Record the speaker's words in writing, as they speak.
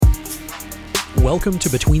Welcome to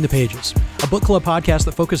Between the Pages, a book club podcast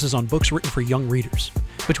that focuses on books written for young readers.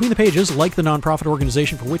 Between the Pages, like the nonprofit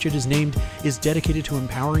organization for which it is named, is dedicated to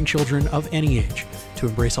empowering children of any age to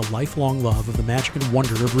embrace a lifelong love of the magic and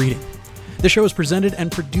wonder of reading. The show is presented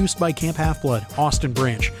and produced by Camp Half-Blood, Austin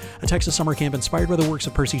Branch, a Texas summer camp inspired by the works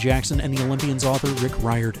of Percy Jackson and the Olympians author Rick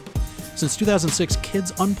Riordan. Since 2006,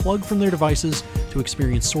 kids unplug from their devices to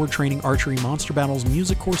experience sword training, archery, monster battles,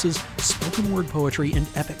 music courses, spoken word poetry, and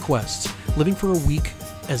epic quests, living for a week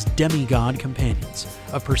as demigod companions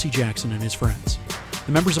of Percy Jackson and his friends.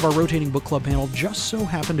 The members of our rotating book club panel just so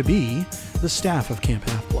happen to be the staff of Camp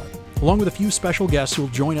Half-Blood, along with a few special guests who will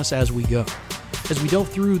join us as we go. As we delve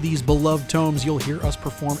through these beloved tomes, you'll hear us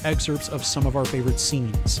perform excerpts of some of our favorite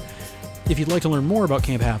scenes. If you'd like to learn more about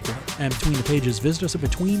Camp Half-Blood and Between the Pages, visit us at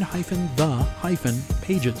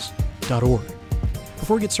between-the-pages.org.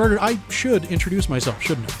 Before we get started, I should introduce myself,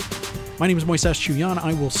 shouldn't I? My name is Moises Chuyan.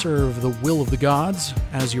 I will serve the will of the gods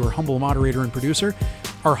as your humble moderator and producer.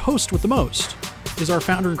 Our host with the most is our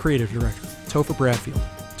founder and creative director, Topher Bradfield.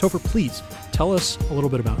 Topher, please tell us a little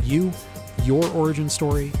bit about you, your origin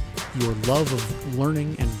story, your love of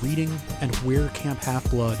learning and reading, and where Camp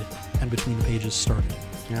Half-Blood and Between the Pages started.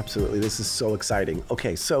 Absolutely. This is so exciting.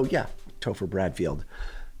 Okay, so yeah, Topher Bradfield.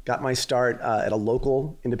 Got my start at a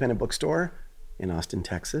local independent bookstore in Austin,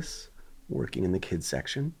 Texas, working in the kids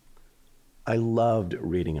section. I loved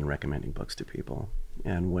reading and recommending books to people.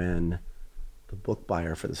 And when the book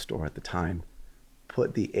buyer for the store at the time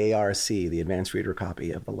put the ARC, the advanced reader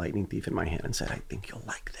copy of The Lightning Thief in my hand and said, "I think you'll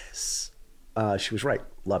like this," she was right.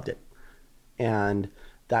 Loved it. And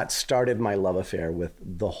that started my love affair with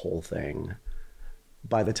the whole thing.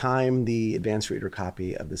 By the time the advanced reader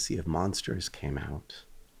copy of The Sea of Monsters came out,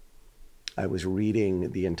 I was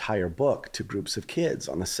reading the entire book to groups of kids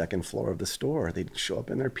on the second floor of the store. They'd show up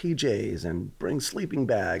in their PJs and bring sleeping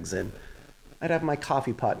bags, and I'd have my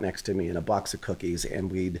coffee pot next to me and a box of cookies,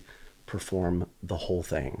 and we'd perform the whole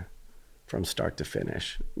thing from start to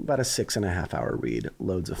finish. About a 6.5-hour read,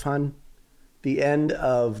 loads of fun. The end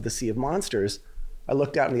of The Sea of Monsters, I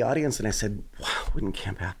looked out in the audience and I said, wow, wouldn't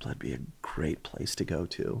Camp Half-Blood be a great place to go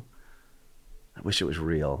to? I wish it was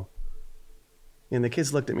real. And the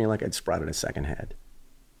kids looked at me like I'd sprouted a second head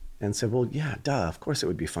and said, well, yeah, duh, of course it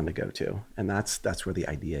would be fun to go to. And that's where the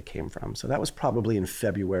idea came from. So that was probably in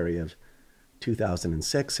February of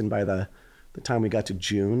 2006. And by the time we got to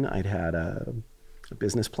June, I'd had a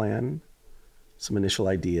business plan, some initial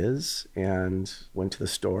ideas, and went to the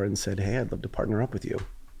store and said, hey, I'd love to partner up with you.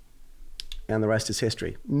 And the rest is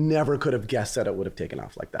history. Never could have guessed that it would have taken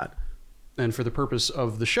off like that. And for the purpose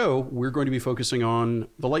of the show, we're going to be focusing on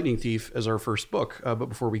The Lightning Thief as our first book. But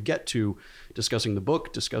before we get to discussing the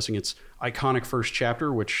book, discussing its iconic first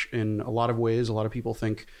chapter, which in a lot of ways, a lot of people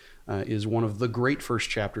think is one of the great first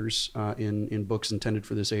chapters in books intended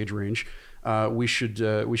for this age range, we should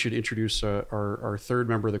introduce our third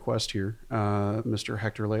member of the quest here, Mr.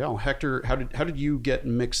 Hector Leal. Hector, how did you get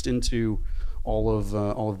mixed into all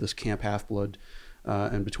of this Camp Half-Blood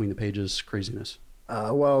and Between the Pages craziness?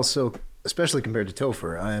 So especially compared to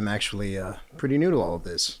Topher, I am actually pretty new to all of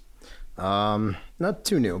this. Not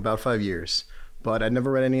too new, about 5 years, but I'd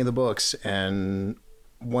never read any of the books. And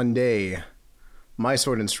one day, my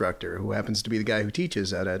sword instructor, who happens to be the guy who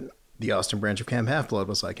teaches at the Austin branch of Camp Half-Blood,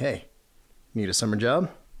 was like, hey, need a summer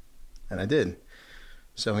job? And I did.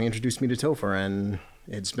 So he introduced me to Topher, and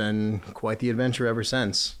it's been quite the adventure ever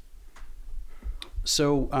since.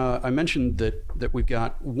 So I mentioned that we've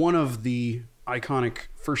got one of the iconic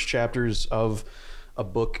first chapters of a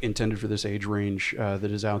book intended for this age range that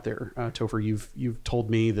is out there. Topher, you've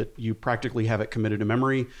told me that you practically have it committed to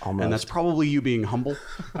memory. Almost. And that's probably you being humble,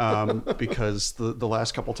 because the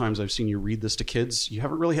last couple times I've seen you read this to kids, you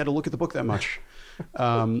haven't really had to look at the book that much.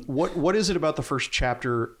 What is it about the first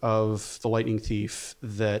chapter of The Lightning Thief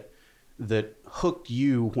that hooked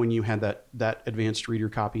you when you had that advanced reader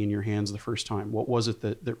copy in your hands the first time? What was it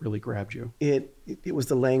that really grabbed you? It was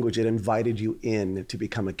the language. It invited you in to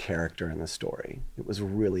become a character in the story. It was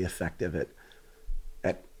really effective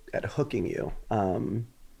at hooking you.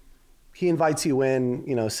 He invites you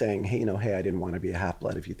in, saying, hey, I didn't want to be a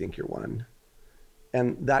half-blood if you think you're one.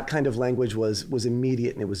 And that kind of language was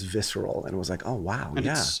immediate, and it was visceral, and it was like, oh, wow, and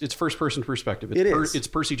yeah. It's first-person perspective. It's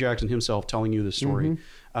Percy Jackson himself telling you the story.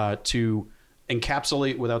 To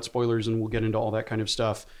encapsulate without spoilers, and we'll get into all that kind of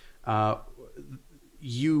stuff.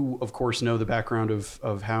 You, of course, know the background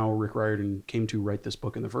of how Rick Riordan came to write this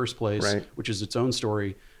book in the first place, right, which is its own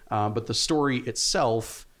story. But the story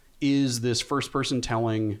itself is this first-person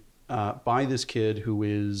telling by this kid who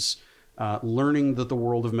is learning that the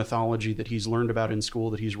world of mythology that he's learned about in school,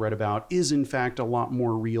 that he's read about, is in fact a lot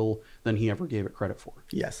more real than he ever gave it credit for.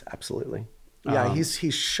 Yes, absolutely. Yeah,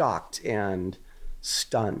 he's shocked and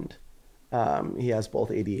stunned. He has both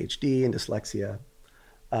ADHD and dyslexia.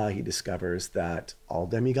 He discovers that all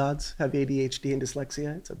demigods have ADHD and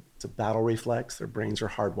dyslexia. It's a battle reflex. Their brains are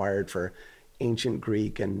hardwired for ancient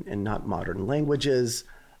Greek and not modern languages.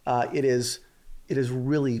 It is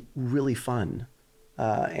really, really fun.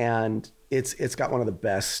 And it's got one of the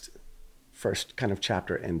best first kind of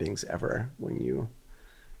chapter endings ever, when you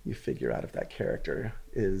figure out if that character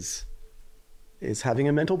is having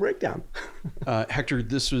a mental breakdown. Hector,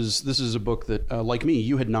 this is a book that, like me,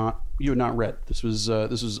 you had not read. This was a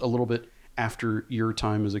little bit after your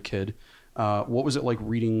time as a kid. What was it like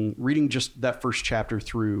reading just that first chapter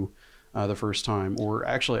through the first time? Or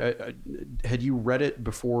actually, had you read it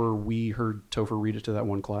before we heard Topher read it to that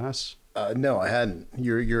one class? No, I hadn't.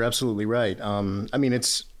 You're absolutely right. I mean,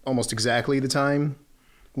 it's almost exactly the time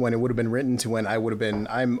when it would have been written to when I would have been.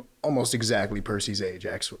 I'm almost exactly Percy's age,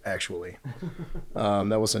 actually.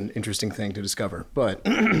 That was an interesting thing to discover. But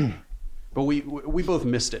we both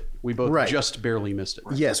missed it. We both just barely missed it.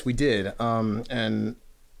 Yes, we did. And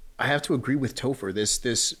I have to agree with Topher.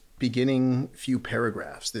 This beginning few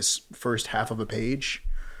paragraphs, this first half of a page,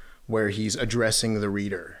 where he's addressing the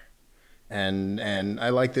reader, and I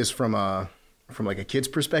like this from like a kid's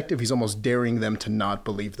perspective. He's almost daring them to not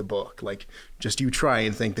believe the book. Like, just you try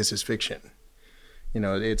and think this is fiction. You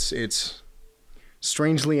know, it's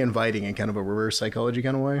strangely inviting in kind of a reverse psychology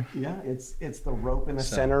kind of way. Yeah, it's the rope in the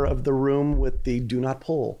center of the room with the "do not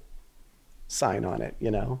pull" sign on it,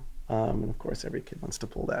 you know. And of course, every kid wants to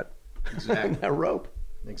pull that, that rope.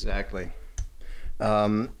 Exactly.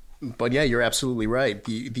 But yeah, you're absolutely right.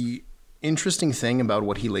 The interesting thing about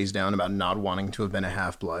what he lays down about not wanting to have been a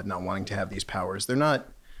half-blood, not wanting to have these powers, they're not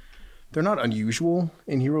unusual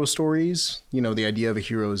in hero stories. You know, the idea of a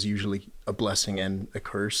hero is usually a blessing and a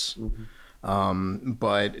curse. Mm-hmm.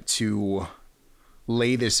 But to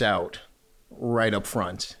lay this out right up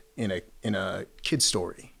front in a kid's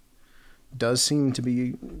story does seem to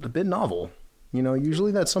be a bit novel. You know,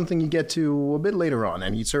 usually that's something you get to a bit later on,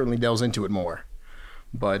 and he certainly delves into it more.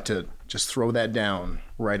 But to just throw that down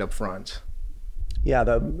right up front. Yeah,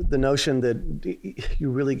 the notion that you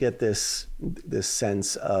really get this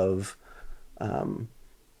sense of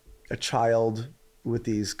a child with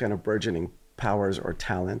these kind of burgeoning powers or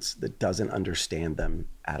talents that doesn't understand them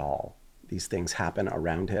at all. These things happen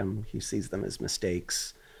around him. He sees them as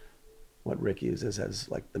mistakes. What Rick uses as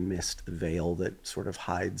like the mist, the veil that sort of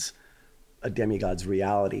hides a demigod's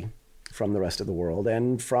reality from the rest of the world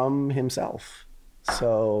and from himself.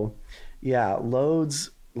 So yeah,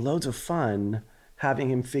 loads of fun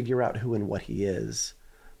having him figure out who and what he is,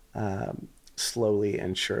 slowly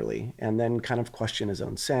and surely, and then kind of question his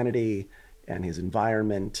own sanity and his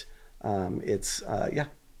environment. And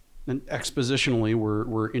expositionally,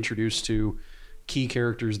 we're introduced to key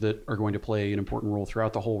characters that are going to play an important role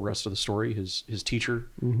throughout the whole rest of the story. His teacher,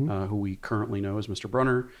 mm-hmm. Who we currently know as Mr.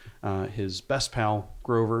 Brunner, his best pal,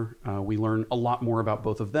 Grover. We learn a lot more about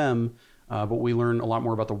both of them, but we learn a lot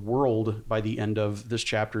more about the world by the end of this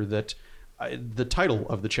chapter that the title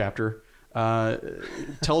of the chapter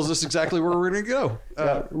tells us exactly where we're going to go.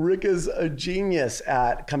 Rick is a genius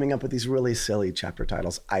at coming up with these really silly chapter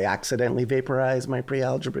titles. I accidentally vaporized my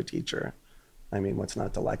pre-algebra teacher. I mean, what's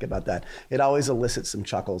not to like about that? It always elicits some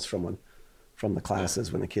chuckles from the classes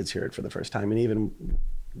when the kids hear it for the first time, and even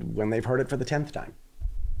when they've heard it for the 10th time.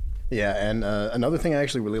 Yeah, and another thing I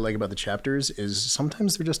actually really like about the chapters is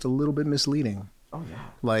sometimes they're just a little bit misleading. Oh, yeah.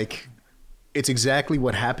 Like, it's exactly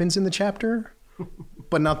what happens in the chapter,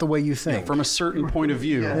 but not the way you think. Yeah, from a certain point of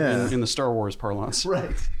view in the Star Wars parlance.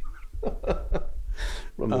 Right.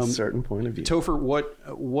 From a certain point of view. Topher, what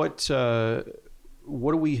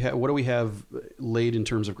do we have laid in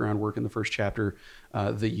terms of groundwork in the first chapter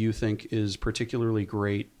that you think is particularly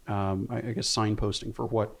great, I guess, signposting for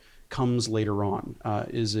what comes later on?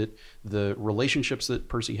 Is it the relationships that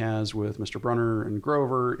Percy has with Mr. Brunner and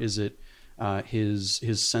Grover? Is it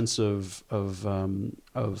his sense of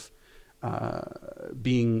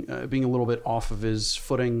being a little bit off of his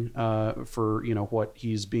footing for what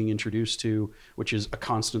he's being introduced to, which is a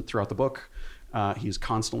constant throughout the book? He's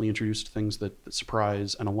constantly introduced to things that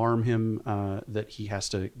surprise and alarm him, that he has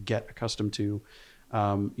to get accustomed to.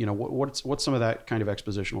 What's some of that kind of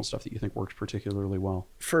expositional stuff that you think works particularly well?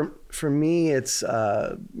 For me, it's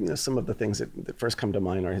some of the things that first come to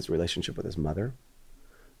mind are his relationship with his mother,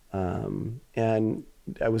 and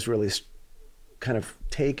I was really kind of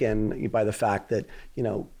taken by the fact that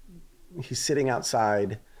he's sitting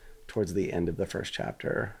outside towards the end of the first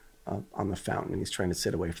chapter, on the fountain, and he's trying to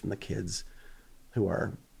sit away from the kids who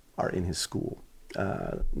are in his school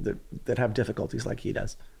that have difficulties like he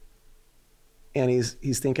does. And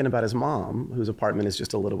he's thinking about his mom, whose apartment is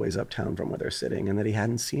just a little ways uptown from where they're sitting, and that he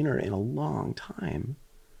hadn't seen her in a long time.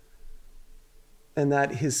 And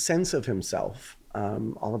that his sense of himself,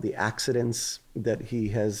 all of the accidents that he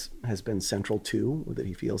has been central to, or that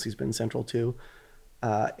he feels he's been central to,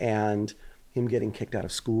 and him getting kicked out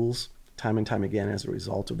of schools time and time again as a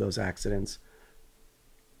result of those accidents,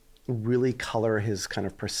 really color his kind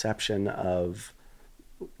of perception of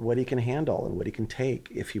what he can handle and what he can take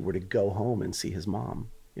if he were to go home and see his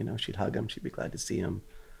mom. You know, she'd hug him, she'd be glad to see him.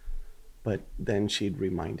 But then she'd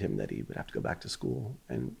remind him that he would have to go back to school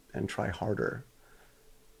and try harder.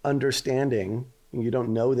 Understanding, you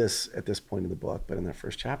don't know this at this point in the book, but in that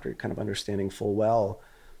first chapter, you're kind of understanding full well,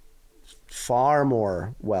 far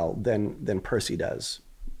more well than Percy does.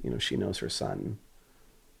 You know, she knows her son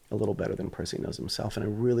a little better than Percy knows himself. And I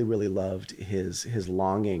really, really loved his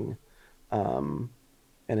longing and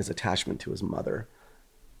his attachment to his mother.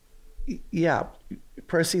 Yeah,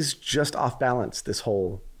 Percy's just off balance this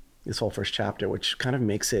whole first chapter, which kind of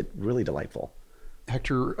makes it really delightful.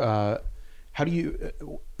 Hector,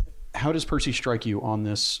 how does Percy strike you on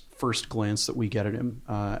this first glance that we get at him?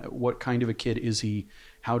 What kind of a kid is he?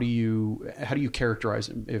 How do you characterize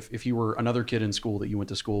him? If you were another kid in school that you went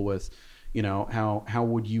to school with, you know, how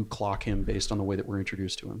would you clock him based on the way that we're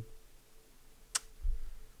introduced to him?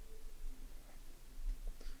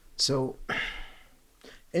 So,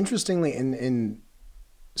 interestingly, in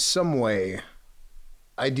some way,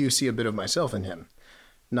 I do see a bit of myself in him.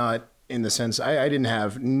 Not in the sense, I didn't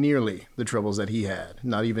have nearly the troubles that he had,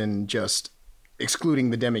 not even just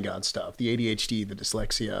excluding the demigod stuff, the ADHD, the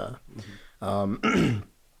dyslexia. Mm-hmm.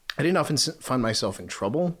 I didn't often find myself in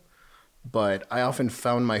trouble, but I often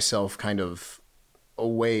found myself kind of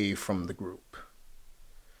away from the group.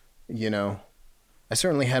 You know, I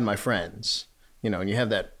certainly had my friends, you know, and you have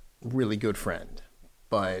that really good friend,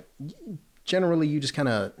 but generally you just kind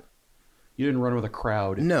of... You didn't run with a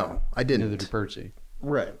crowd. No, I didn't. Neither did Percy.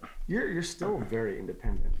 Right. You're still very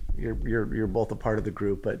independent. You're both a part of the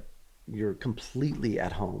group, but you're completely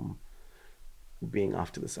at home, being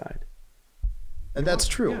off to the side. And that's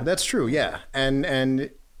true. Yeah. That's true. Yeah. And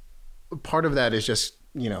part of that is just,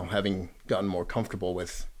 you know, having gotten more comfortable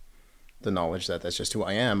with the knowledge that that's just who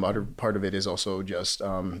I am. Part of it is also just,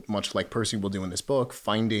 much like Percy will do in this book,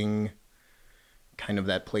 finding kind of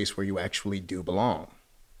that place where you actually do belong,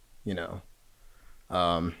 you know.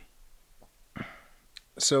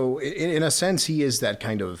 So in a sense, he is that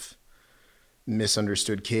kind of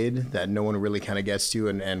misunderstood kid that no one really kind of gets to.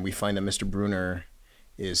 And we find that Mr. Brunner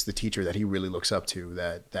is the teacher that he really looks up to,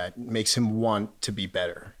 that makes him want to be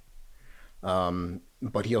better.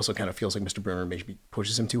 But he also kind of feels like Mr. Brunner maybe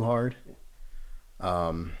pushes him too hard.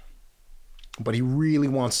 But he really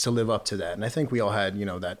wants to live up to that. And I think we all had, you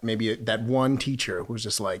know, that one teacher who's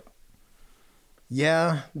just like,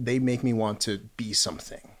 yeah, they make me want to be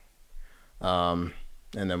something.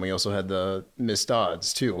 And then we also had the Miss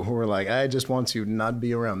Dodds too, who were like, I just want to not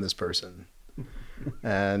be around this person.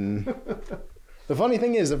 And the funny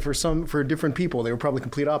thing is that for different people, they were probably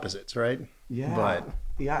complete opposites, right? Yeah. But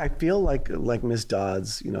yeah, I feel like Miss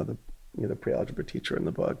Dodds, you know, the pre-algebra teacher in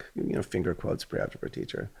the book, you know, finger quotes pre-algebra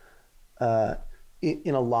teacher,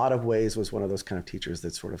 in a lot of ways was one of those kind of teachers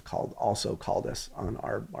that sort of called us on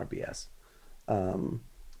our BS.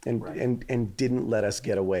 And didn't let us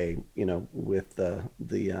get away, you know, with the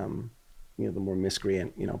more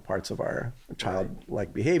miscreant, you know, parts of our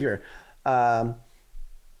childlike behavior. And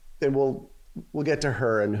we'll get to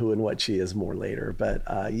her and who and what she is more later. But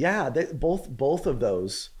both of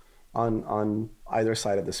those on either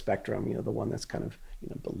side of the spectrum, you know, the one that's kind of, you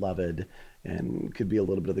know, beloved and could be a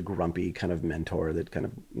little bit of the grumpy kind of mentor that kind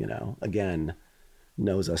of, you know, again,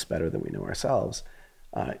 knows us better than we know ourselves,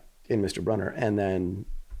 in Mr. Brunner. And then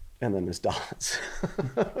Miss Dodds,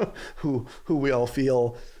 who we all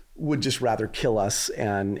feel would just rather kill us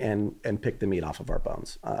and pick the meat off of our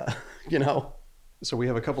bones, you know? So we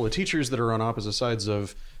have a couple of teachers that are on opposite sides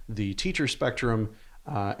of the teacher spectrum,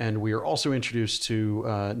 and we are also introduced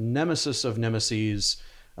to nemesis of nemeses,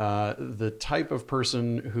 the type of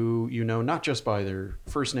person who you know not just by their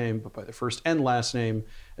first name, but by their first and last name,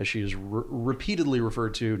 as she is repeatedly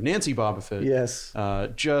referred to, Nancy Bobofit. Yes.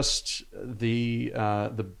 Just the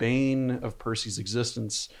bane of Percy's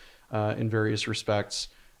existence in various respects.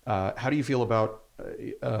 How do you feel about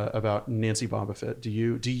Nancy Bobofit?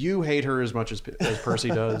 Do you hate her as much as Percy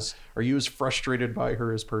does? Are you as frustrated by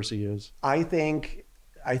her as Percy is? I think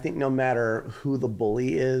no matter who the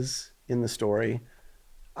bully is in the story,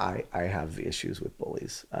 I have issues with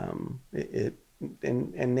bullies.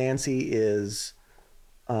 And Nancy is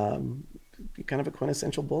kind of a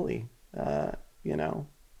quintessential bully. You know,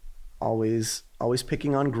 always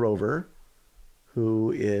picking on Grover,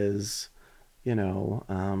 who is, you know,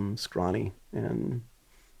 scrawny and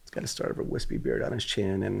he's got a start of a wispy beard on his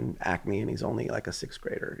chin and acne, and he's only like a 6th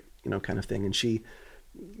grader, you know, kind of thing. And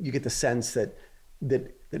you get the sense that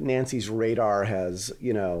Nancy's radar has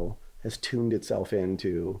tuned itself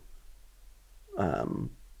into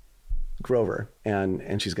Grover,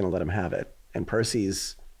 and she's going to let him have it. And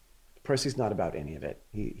Percy's not about any of it.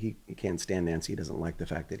 He can't stand Nancy. He doesn't like the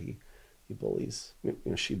fact that he bullies, you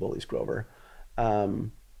know, she bullies Grover.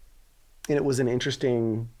 And it was an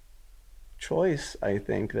interesting choice, I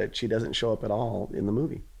think, that she doesn't show up at all in the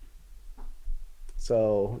movie.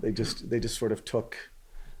 So they just sort of took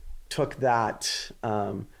that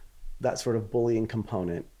sort of bullying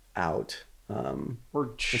component out.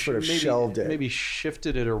 Or sort of shelved it. Maybe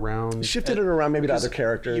shifted it around. Maybe to other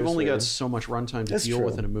characters. You've only got so much runtime to deal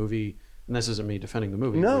with in a movie. And this isn't me defending the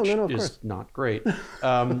movie, which is course. not great. You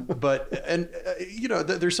know,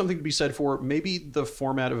 there's something to be said for maybe the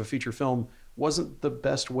format of a feature film wasn't the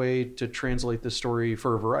best way to translate this story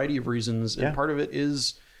for a variety of reasons. And part of it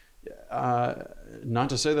is not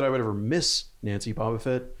to say that I would ever miss Nancy Boba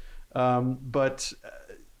Fett, but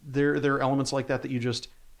there are elements like that you just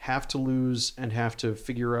have to lose and have to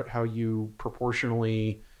figure out how you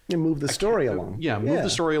proportionally move the story along. Move the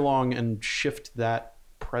story along and shift that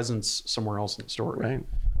presence somewhere else in the story.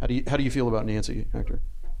 Right. How do you feel about Nancy, Hector?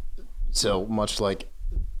 So much like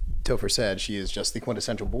Topher said, she is just the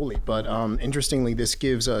quintessential bully. But interestingly, this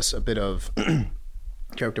gives us a bit of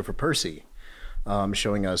character for Percy,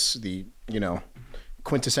 showing us the, you know,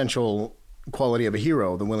 quintessential quality of a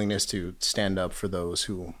hero, the willingness to stand up for those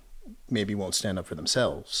who maybe won't stand up for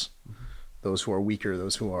themselves, those who are weaker,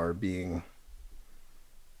 those who are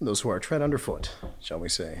tread underfoot, shall we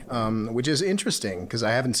say, which is interesting because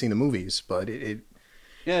I haven't seen the movies, but in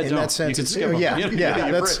that sense, that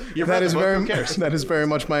is very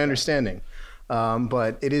much my understanding.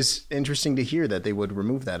 But it is interesting to hear that they would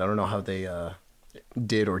remove that. I don't know how they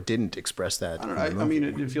did or didn't express that. I mean,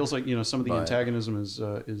 it feels like, you know, some of the antagonism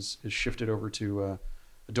is shifted over to a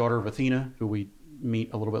daughter of Athena, who we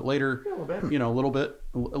meet a little bit later. You know, a little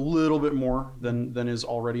bit more than is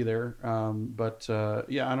already there. I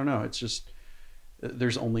don't know. It's just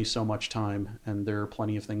there's only so much time, and there are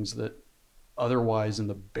plenty of things that otherwise in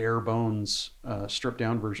the bare bones stripped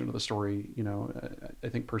down version of the story, you know, I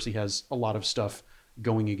think Percy has a lot of stuff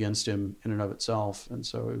going against him in and of itself, and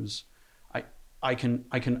so it was I can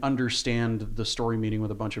understand the story meeting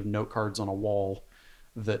with a bunch of note cards on a wall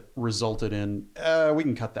that resulted in we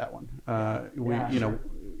can cut that one.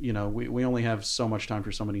 We only have so much time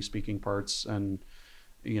for so many speaking parts, and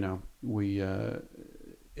you know,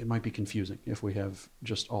 it might be confusing if we have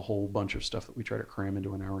just a whole bunch of stuff that we try to cram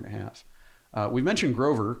into an hour and a half. We've mentioned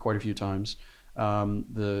Grover quite a few times.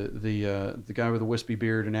 The guy with the wispy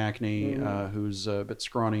beard and acne, who's a bit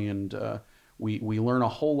scrawny, and we learn a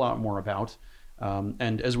whole lot more about.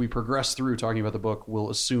 And as we progress through talking about the book, we'll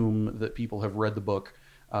assume that people have read the book,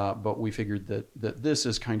 but we figured that this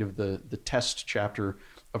is kind of the test chapter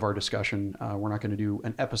of our discussion. We're not going to do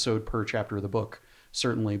an episode per chapter of the book,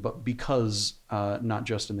 certainly, but because not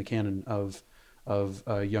just in the canon of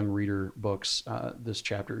young reader books, this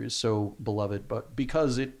chapter is so beloved, but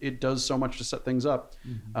because it does so much to set things up,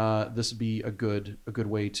 this would be a good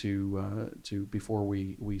way to before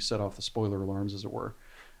we set off the spoiler alarms, as it were,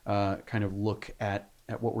 kind of look at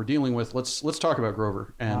what we're dealing with. Let's talk about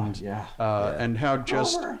Grover and and how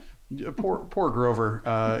just poor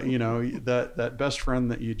Grover, you know, that best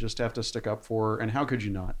friend that you just have to stick up for, and how could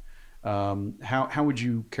you not? How would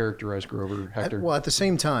you characterize Grover, Hector? Well, at the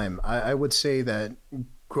same time, I would say that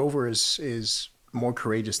Grover is more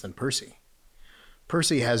courageous than Percy.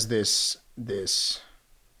 Percy has this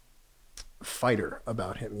fighter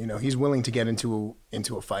about him. You know, he's willing to get into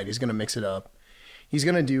a fight. He's going to mix it up. He's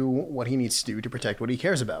going to do what he needs to do to protect what he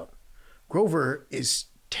cares about. Grover is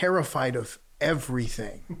terrified of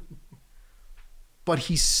everything, but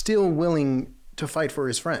he's still willing to fight for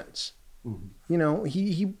his friends. Mm-hmm. You know,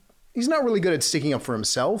 he's not really good at sticking up for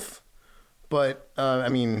himself, but I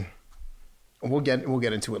mean, we'll get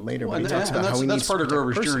into it later. When he talks about how he needs part of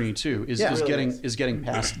Grover's journey too. Is getting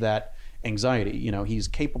past that anxiety. You know, he's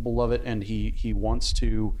capable of it, and he wants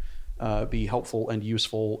to be helpful and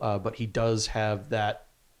useful, but he does have that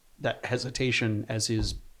hesitation as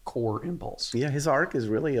his core impulse. Yeah, his arc is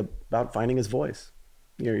really about finding his voice.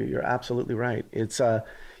 You're absolutely right. It's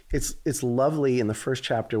it's lovely. In the first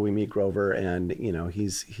chapter, we meet Grover, and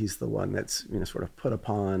he's the one that's sort of put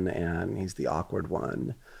upon, and he's the awkward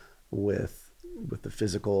one with the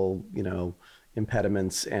physical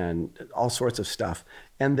impediments and all sorts of stuff.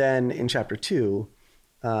 And then in chapter 2,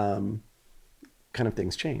 kind of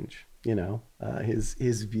things change.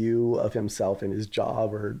 His view of himself and his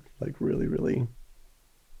job are like really, really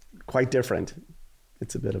quite different.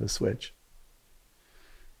 It's a bit of a switch.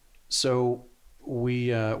 So we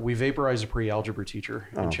vaporize a pre-algebra teacher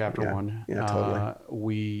in chapter 1. Yeah,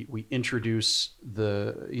 totally. We introduce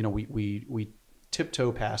we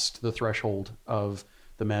tiptoe past the threshold of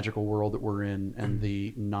the magical world that we're in and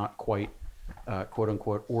the not quite quote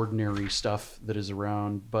unquote ordinary stuff that is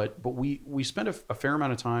around. But we spend a fair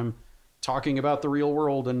amount of time talking about the real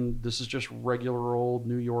world, and this is just regular old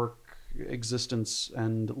New York existence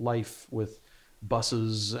and life with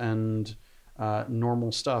buses and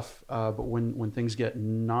normal stuff. But when things get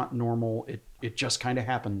not normal, it just kind of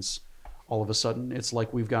happens all of a sudden. It's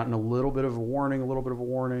like we've gotten a little bit of a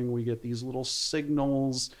warning. We get these little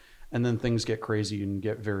signals, and then things get crazy and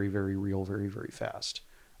get very, very real, very, very fast.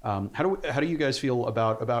 How do you guys feel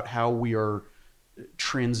about how we are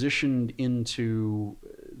transitioned into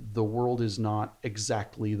the world is not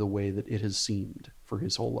exactly the way that it has seemed for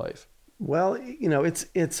his whole life? Well, it's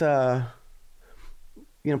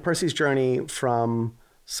Percy's journey from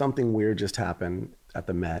something weird just happened at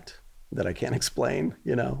the Met that I can't explain.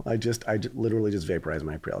 I literally just vaporized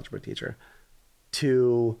my pre-algebra teacher,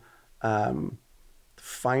 to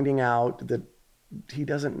finding out that he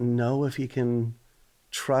doesn't know if he can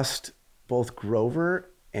trust both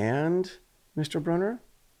Grover and Mr. Brunner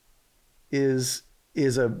is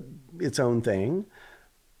its own thing.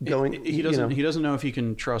 He doesn't know if he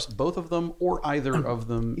can trust both of them or either of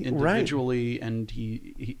them individually, right. And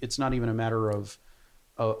he it's not even a matter of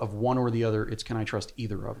one or the other. It's, can I trust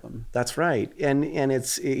either of them? That's right. And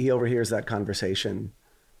he overhears that conversation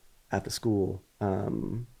at the school.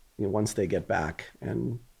 Once they get back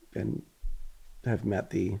and have met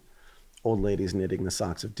the old ladies knitting the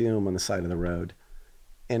socks of doom on the side of the road,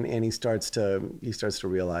 and he starts to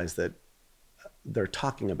realize that they're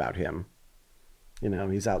talking about him.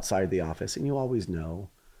 He's outside the office, and you always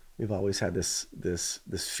know. We've always had this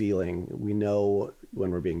feeling. We know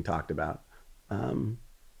when we're being talked about, and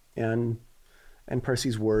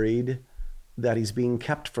Percy's worried that he's being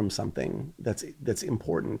kept from something that's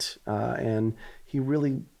important, and he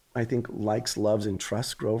really, I think, likes, loves, and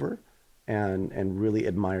trusts Grover, and really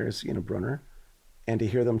admires Brunner, and to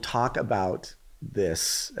hear them talk about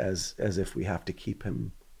this as if we have to keep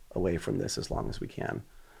him away from this as long as we can.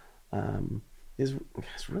 Is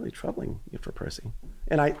really troubling for Percy,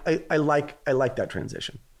 and I like that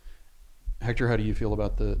transition. Hector, how do you feel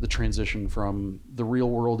about the transition from the real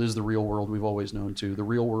world is the real world we've always known to the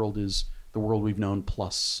real world is the world we've known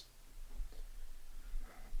plus?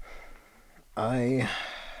 I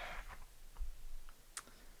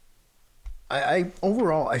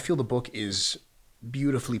overall, I feel the book is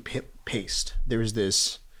beautifully paced. There's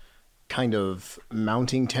this kind of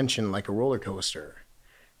mounting tension like a roller coaster.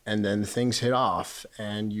 And then things hit off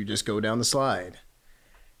and you just go down the slide.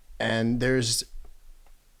 And there's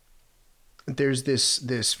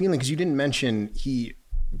this feeling, because you didn't mention, he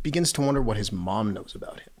begins to wonder what his mom knows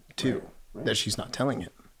about him too, right. That she's not telling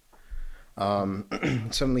him.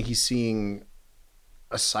 Suddenly he's seeing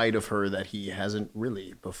a side of her that he hasn't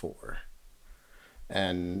really before.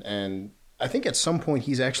 And I think at some point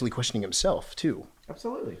he's actually questioning himself too.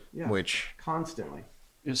 Absolutely. Yeah. Which constantly.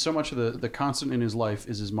 So much of the constant in his life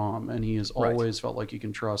is his mom, and he has always felt like he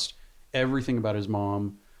can trust everything about his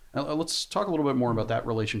mom. Let's talk a little bit more about that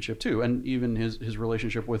relationship too, and even his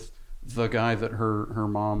relationship with the guy that her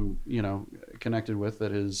mom connected with,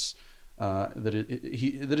 that is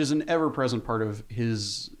an ever present part of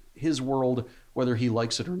his world, whether he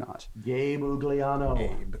likes it or not. Gabe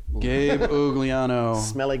Ugliano. Gabe Ugliano.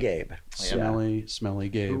 Smelly Gabe. Smelly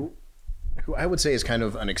Gabe. Who I would say is kind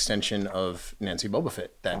of an extension of Nancy Boba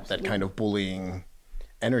Fett, that kind of bullying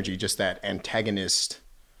energy, just that antagonist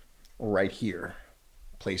right here,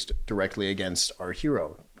 placed directly against our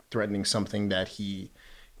hero, threatening something that he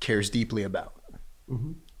cares deeply about.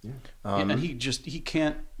 Mm-hmm. Yeah. And he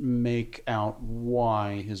can't make out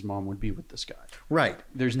why his mom would be with this guy. Right.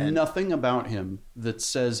 There's nothing about him that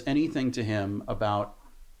says anything to him about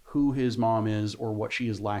who his mom is or what she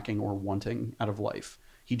is lacking or wanting out of life.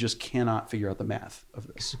 He just cannot figure out the math of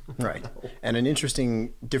this. Right. And an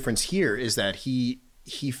interesting difference here is that he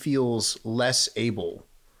feels less able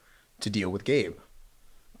to deal with Gabe,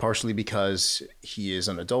 partially because he is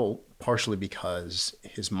an adult, partially because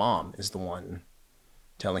his mom is the one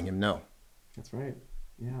telling him no. That's right.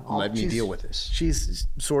 let me deal with this. She's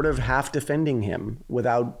sort of half defending him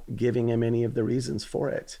without giving him any of the reasons for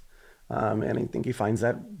it. And I think he finds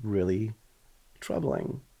that really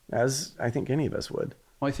troubling, as I think any of us would.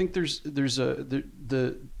 Well, I think there's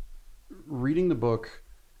the reading the book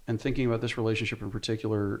and thinking about this relationship in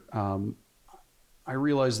particular, I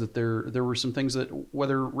realized that there were some things that,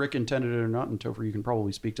 whether Rick intended it or not, and Topher, you can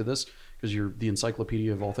probably speak to this because you're the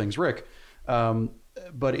encyclopedia of all things Rick,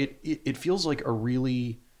 but it feels like a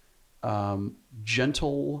really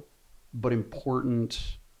gentle but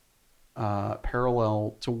important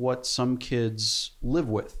parallel to what some kids live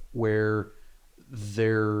with, where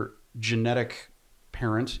their genetic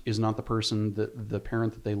parent is not the person that the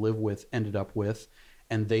parent that they live with ended up with,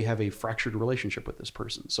 and they have a fractured relationship with this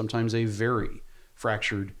person, sometimes a very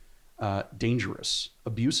fractured, dangerous,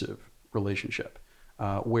 abusive relationship,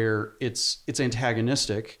 where it's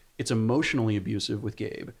antagonistic, it's emotionally abusive with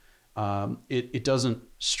Gabe. It doesn't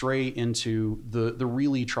stray into the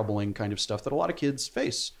really troubling kind of stuff that a lot of kids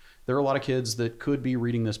face. There are a lot of kids that could be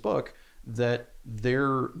reading this book that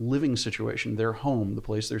their living situation, their home, the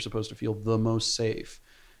place they're supposed to feel the most safe,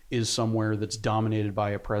 is somewhere that's dominated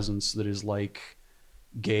by a presence that is like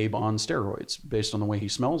Gabe on steroids. Based on the way he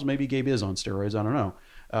smells, maybe Gabe is on steroids, I don't know.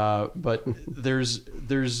 But there's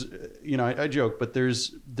I joke, but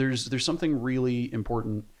there's something really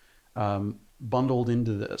important bundled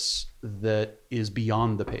into this that is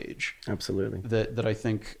beyond the page. Absolutely. That I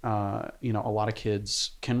think a lot of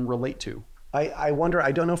kids can relate to. I wonder,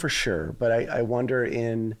 I don't know for sure, but I wonder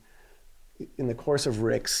in the course of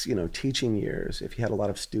Rick's, teaching years, if he had a lot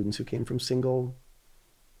of students who came from single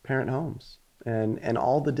parent homes and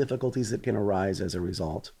all the difficulties that can arise as a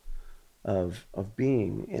result of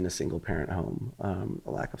being in a single parent home,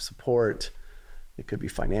 a lack of support, it could be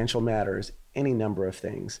financial matters, any number of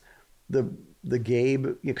things. The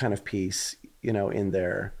Gabe kind of piece, in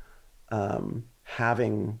there,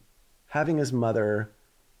 having his mother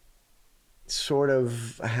sort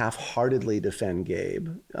of half-heartedly defend Gabe,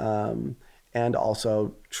 and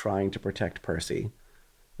also trying to protect Percy,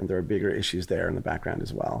 and there are bigger issues there in the background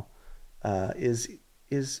as well, is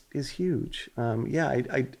huge.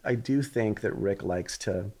 I do think that Rick likes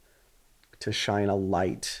to shine a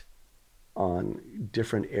light on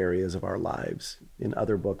different areas of our lives. In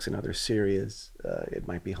other books, in other series, it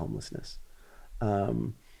might be homelessness.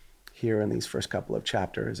 Here in these first couple of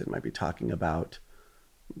chapters, it might be talking about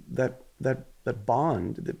that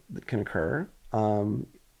bond that can occur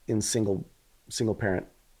in single parent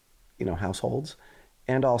households,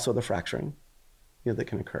 and also the fracturing that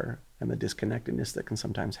can occur and the disconnectedness that can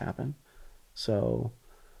sometimes happen. So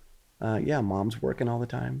mom's working all the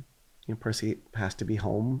time. Percy has to be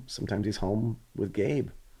home. Sometimes he's home with Gabe.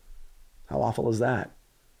 How awful is that?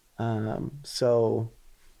 So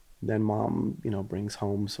then mom brings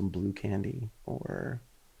home some blue candy or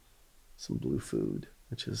some blue food,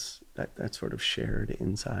 which is that sort of shared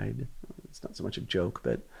inside. It's not so much a joke,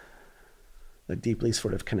 but a deeply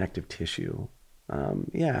sort of connective tissue.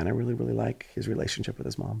 And I really, really like his relationship with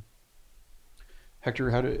his mom.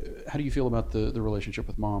 Hector, how do you feel about the relationship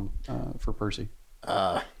with mom for Percy?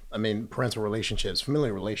 Parental relationships,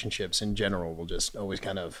 familiar relationships in general will just always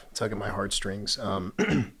kind of tug at my heartstrings.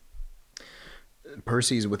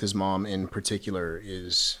 Percy's with his mom in particular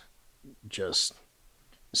is just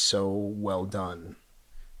so well done.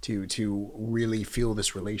 To really feel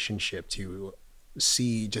this relationship, to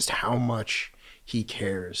see just how much he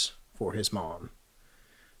cares for his mom,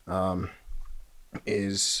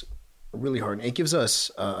 is really hard. And it gives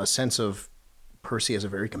us a sense of Percy as a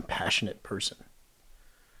very compassionate person,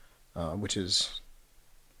 which is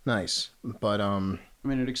nice. But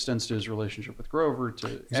it extends to his relationship with Grover,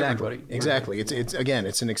 to everybody. Exactly. It's again,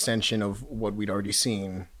 it's an extension of what we'd already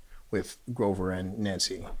seen with Grover and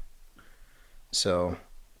Nancy. So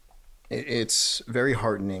it's very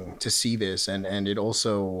heartening to see this, and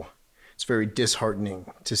it's very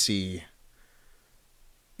disheartening to see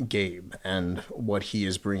Gabe and what he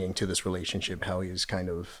is bringing to this relationship, how he's kind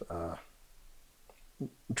of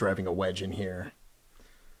driving a wedge in here.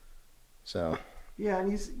 So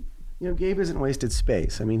and he's Gabe isn't wasted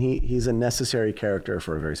space. He's a necessary character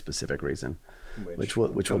for a very specific reason, which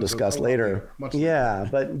we'll discuss later. But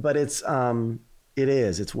it's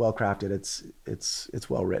well crafted. It's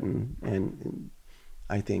well written, and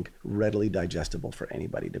I think readily digestible for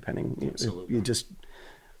anybody. Depending, Absolutely.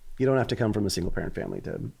 You don't have to come from a single parent family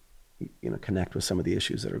to connect with some of the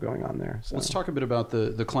issues that are going on there. So. Let's talk a bit about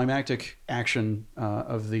the climactic action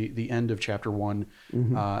of the end of chapter 1,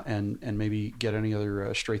 mm-hmm. And maybe get any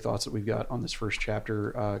other stray thoughts that we've got on this first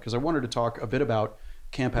chapter, because I wanted to talk a bit about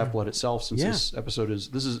Camp Half-Blood itself, since this episode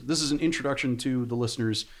is an introduction to the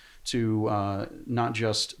listeners to not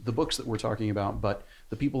just the books that we're talking about, but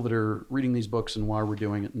the people that are reading these books and why we're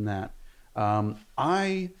doing it and that.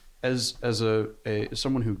 I, as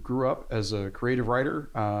someone who grew up as a creative writer,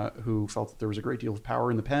 who felt that there was a great deal of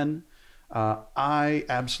power in the pen, I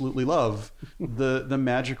absolutely love the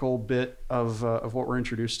magical bit of what we're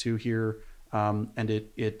introduced to here, and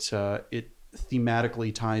it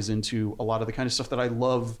thematically ties into a lot of the kind of stuff that I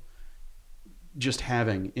love just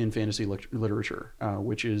having in fantasy literature,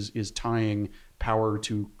 which is tying power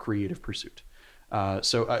to creative pursuit.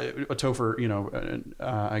 So Topher,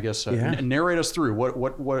 I guess narrate us through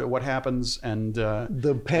what happens. And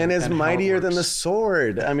the pen is mightier than the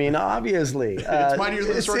sword. I mean, obviously, it's mightier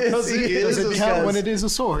than the sword because it is a sword. When it is a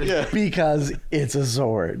sword, because it's a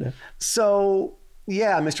sword. So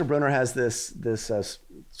Mr. Brunner has this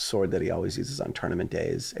sword that he always uses on tournament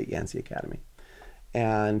days at Yancey Academy,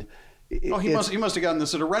 and he must have gotten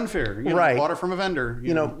this at a Ren fair, right? Bought it from a vendor.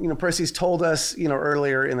 You know, Percy's told us,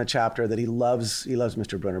 earlier in the chapter that he loves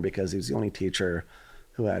Mr. Brunner because he was the only teacher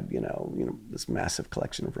who had, this massive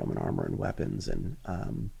collection of Roman armor and weapons, and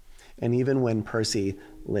even when Percy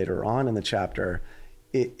later on in the chapter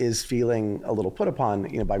is feeling a little put upon,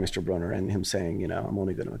 by Mr. Brunner and him saying, I'm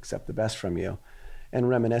only going to accept the best from you, and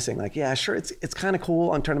reminiscing like, yeah, sure, it's kind of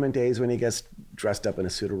cool on tournament days when he gets dressed up in a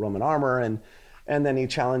suit of Roman armor and then he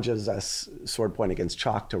challenges us sword point against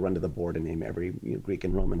chalk to run to the board and name every Greek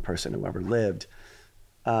and Roman person who ever lived.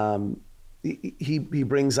 He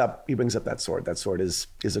brings up that sword. That sword is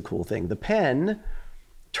a cool thing. The pen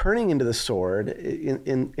turning into the sword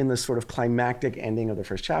in this sort of climactic ending of the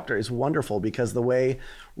first chapter is wonderful because the way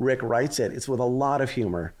Rick writes it's with a lot of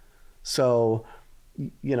humor. So,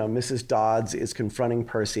 Mrs. Dodds is confronting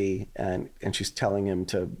Percy and she's telling him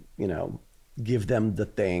to, give them the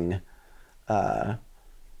thing.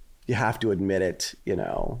 You have to admit it,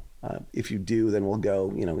 if you do, then we'll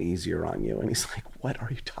go, easier on you. And he's like, what are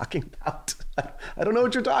you talking about? I don't know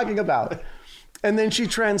what you're talking about. And then she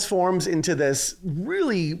transforms into this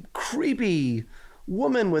really creepy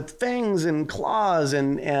woman with fangs and claws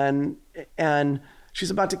and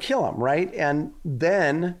she's about to kill him, right? And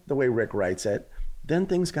then, the way Rick writes it, then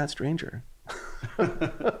things got stranger.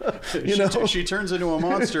 She turns into a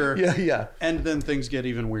monster. And then things get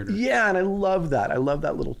even weirder. Yeah, and I love that. I love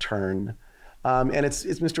that little turn. And it's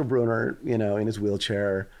Mr. Brunner, in his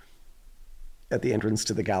wheelchair at the entrance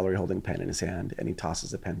to the gallery holding a pen in his hand, and he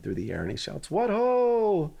tosses a pen through the air and he shouts, "What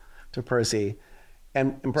ho!" to Percy.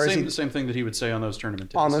 And Percy, same thing that he would say on those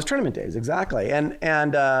tournament days. On those tournament days, exactly. And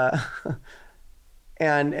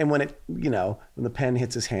when it, when the pen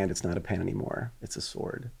hits his hand, it's not a pen anymore. It's a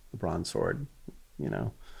sword, a bronze sword,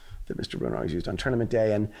 that Mr. Brunner always used on tournament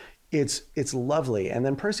day. And it's lovely. And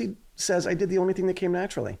then Percy says, I did the only thing that came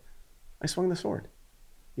naturally. I swung the sword,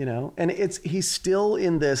 and he's still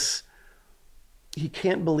in this, he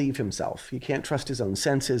can't believe himself. He can't trust his own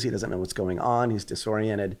senses. He doesn't know what's going on. He's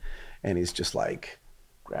disoriented and he's just like,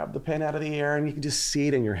 grab the pen out of the air and you can just see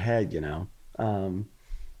it in your head,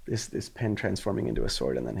 this pen transforming into a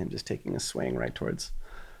sword and then him just taking a swing right towards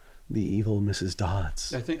the evil Mrs.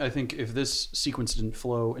 Dodds. I think if this sequence didn't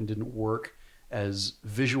flow and didn't work as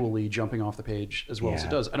visually jumping off the page as well as it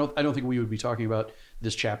does, I don't think we would be talking about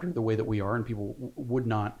this chapter the way that we are, and people would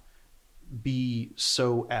not be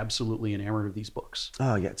so absolutely enamored of these books.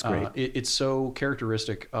 Oh yeah, it's great. It's so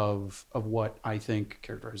characteristic of what I think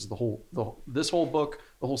characterizes this whole book,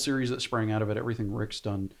 the whole series that sprang out of it, everything Rick's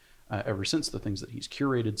done ever since, the things that he's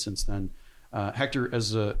curated since then. Hector,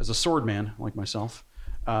 as a sword man like myself,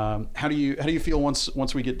 how do you feel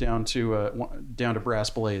once we get down to brass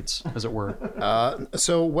blades, as it were?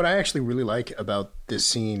 So what I actually really like about this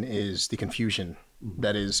scene is the confusion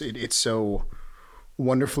that is. It's so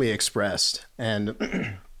wonderfully expressed,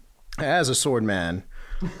 and as a sword man,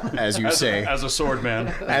 as you say, as a sword man,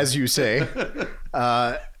 as you say,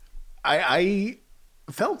 I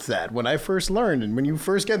felt that when I first learned, and when you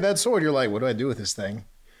first get that sword, you're like, what do I do with this thing?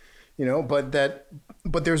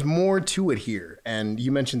 But there's more to it here. And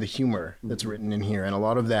you mentioned the humor that's written in here. And a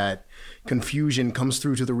lot of that confusion comes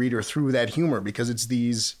through to the reader through that humor, because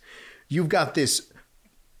you've got this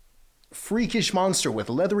freakish monster with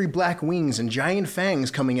leathery black wings and giant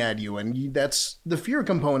fangs coming at you. And that's the fear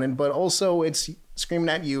component, but also it's screaming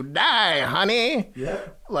at you, die, honey. Yeah.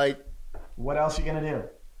 Like, what else are you going to do?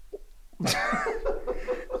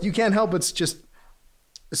 You can't help but just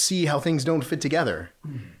see how things don't fit together.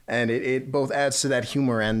 And it both adds to that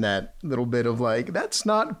humor and that little bit of like, that's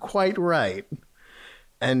not quite right.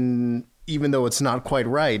 And even though it's not quite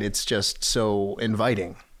right, it's just so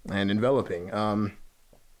inviting and enveloping.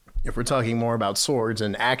 if we're talking more about swords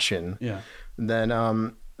and action,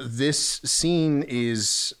 then this scene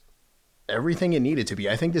is everything it needed to be.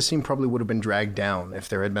 I think this scene probably would have been dragged down if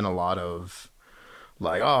there had been a lot of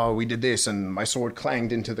like, oh, we did this and my sword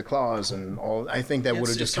clanged into the claws and all. I think that would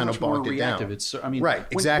have just kind of bogged it down. It's, I mean, right,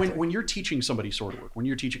 exactly. When you're teaching somebody sword work, when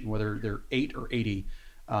you're teaching whether they're 8 or 80,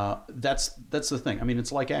 that's the thing. I mean,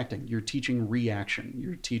 it's like acting. You're teaching reaction.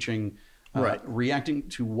 You're teaching reacting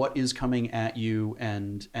to what is coming at you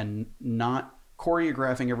and not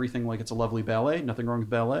choreographing everything like it's a lovely ballet. Nothing wrong with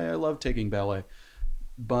ballet. I love taking ballet.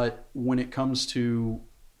 But when it comes to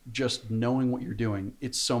just knowing what you're doing,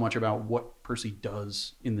 it's so much about what Percy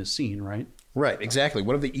does in this scene, right? Right, exactly.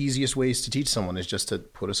 One of the easiest ways to teach someone is just to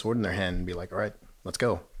put a sword in their hand and be like, all right, let's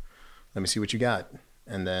go. Let me see what you got.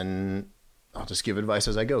 And then I'll just give advice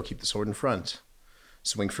as I go. Keep the sword in front.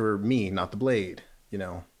 Swing for me, not the blade,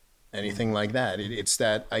 anything like that. It's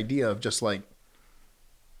that idea of just like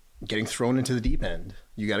getting thrown into the deep end.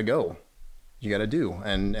 You got to go. You got to do.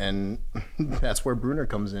 And that's where Brunner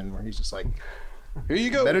comes in, where he's just like, here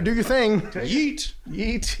you go. Better do your thing. Yeet.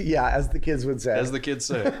 Yeet. Yeah, as the kids would say. As the kids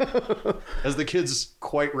say. As the kids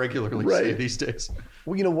quite regularly say these days.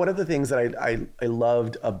 Well, one of the things that I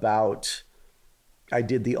loved about I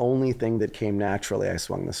did the only thing that came naturally, I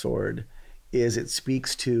swung the sword, is it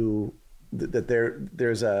speaks to that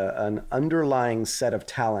there's an underlying set of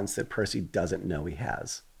talents that Percy doesn't know he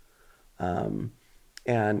has. And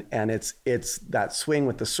it's that swing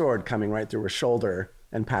with the sword coming right through her shoulder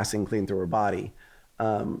and passing clean through her body.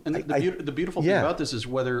 And the beautiful thing about this is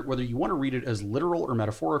whether you want to read it as literal or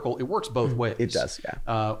metaphorical, it works both ways. It does,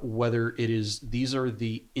 yeah. Whether it is these are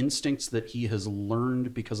the instincts that he has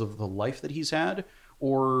learned because of the life that he's had,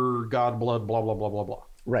 or God, blood, blah blah blah blah blah.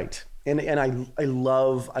 Right, and I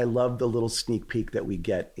love the little sneak peek that we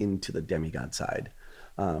get into the demigod side,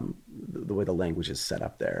 the way the language is set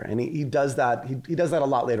up there, and he does that. He does that a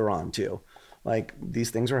lot later on too. Like,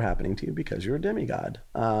 these things are happening to you because you're a demigod.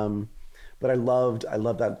 But I loved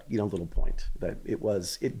that, little point that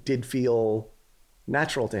it did feel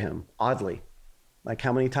natural to him, oddly. Like,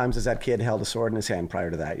 how many times has that kid held a sword in his hand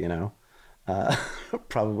prior to that,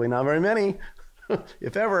 Probably not very many,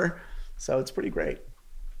 if ever. So it's pretty great.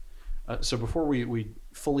 So before we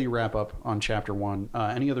fully wrap up on chapter 1,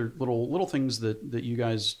 any other little things that you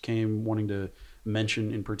guys came wanting to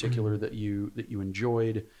mention in particular that you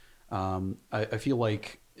enjoyed? I feel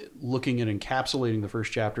like looking at encapsulating the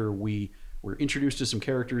first chapter, we were introduced to some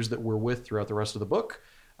characters that we're with throughout the rest of the book.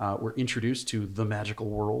 We're introduced to the magical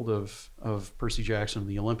world of Percy Jackson and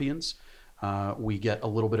the Olympians. We get a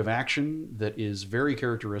little bit of action that is very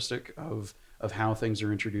characteristic of how things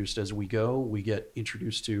are introduced as we go. We get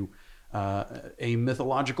introduced to a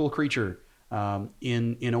mythological creature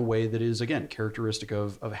in a way that is, again, characteristic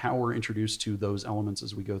of how we're introduced to those elements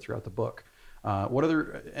as we go throughout the book.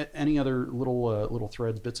 Any other little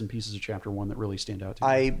threads, bits and pieces of chapter 1 that really stand out to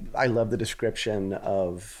you? I love the description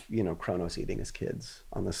of, Kronos eating his kids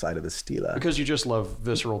on the side of the stela. Because you just love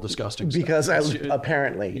visceral, disgusting stuff. Because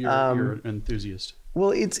apparently you're an enthusiast.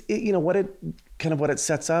 Well, what it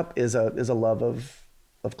sets up is a love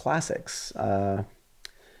of classics.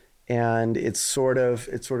 And it's sort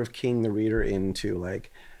of keying the reader into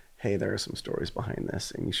like, hey, there are some stories behind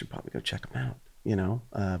this and you should probably go check them out,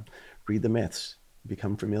 read the myths,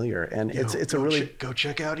 become familiar. And it's a really... Go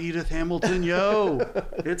check out Edith Hamilton, yo.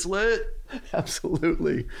 It's lit.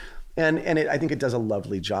 Absolutely. And I think it does a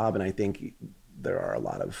lovely job. And I think there are a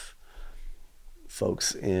lot of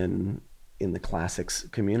folks in the classics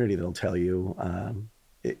community that'll tell you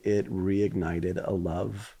it reignited a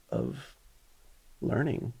love of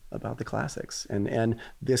learning about the classics. And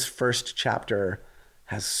this first chapter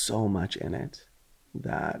has so much in it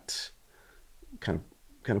that kind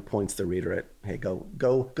of points the reader at, hey,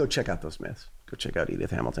 go check out those myths. Go check out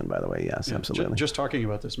Edith Hamilton, by the way. Yes, absolutely. Just talking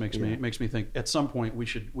about this makes me think at some point we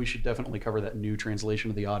should definitely cover that new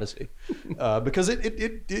translation of the Odyssey, because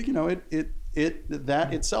it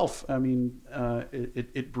that itself, I mean,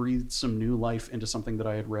 it breathed some new life into something that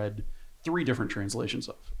I had read 3 different translations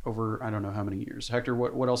of over I don't know how many years. Hector,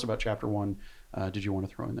 what else about chapter 1 did you want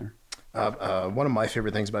to throw in there? One of my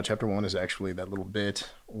favorite things about chapter 1 is actually that little bit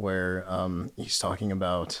where he's talking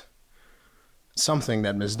about something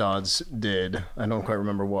that Ms. Dodds did. I don't quite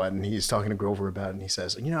remember what, and he's talking to Grover about it, and he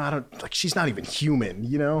says, I don't like, she's not even human,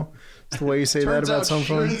 It's the way you say that about some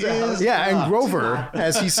folks. Yeah, and Grover,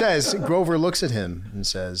 as he says, Grover looks at him and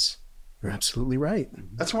says, "You're absolutely right."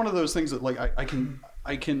 That's one of those things that, like,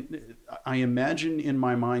 I imagine in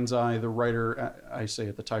my mind's eye the writer, I say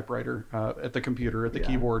at the typewriter, at the computer, at the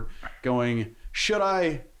keyboard, going, "Should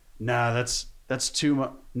I? Nah, that's That's too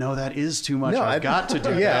much. No, that is too much. No, I've got to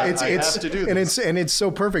do yeah, that. I have to do this. It's so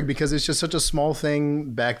perfect because it's just such a small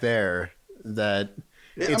thing back there that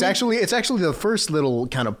it's actually the first little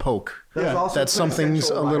kind of poke that something's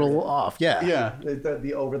a little off. Yeah. Yeah.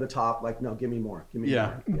 The over the top, like, no, give me more. Give me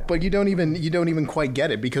more. Yeah. But you don't even quite get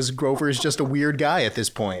it because Grover is just a weird guy at this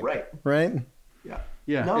point. Right. Right? Yeah.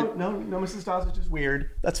 Yeah. No, Mrs. Dawes is just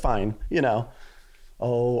weird. That's fine. You know.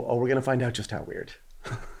 Oh, we're gonna find out just how weird.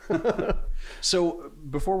 So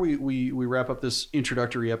before we wrap up this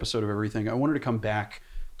introductory episode of everything, I wanted to come back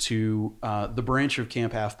to the branch of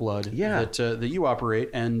Camp Half-Blood that you operate,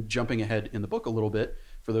 and jumping ahead in the book a little bit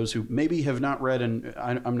for those who maybe have not read, and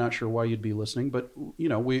I'm not sure why you'd be listening, but you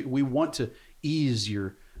know, we want to ease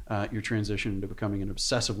your transition into becoming an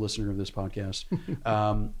obsessive listener of this podcast.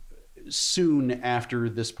 Soon after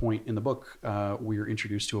this point in the book, we are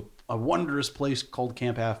introduced to a wondrous place called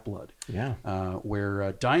Camp Half-Blood. Yeah.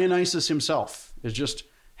 Where Dionysus himself is just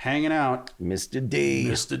hanging out. Mr. D.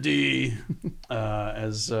 Mr. D,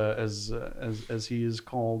 as he is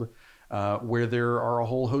called, where there are a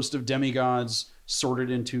whole host of demigods sorted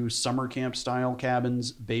into summer camp style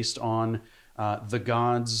cabins based on the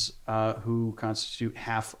gods who constitute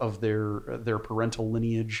half of their parental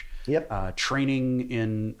lineage. Yep. Training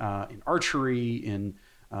in archery, in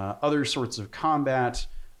other sorts of combat,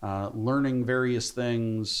 learning various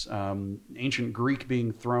things, ancient Greek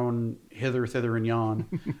being thrown hither, thither, and yon,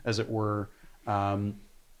 as it were.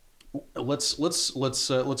 Let's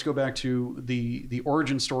go back to the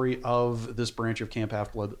origin story of this branch of Camp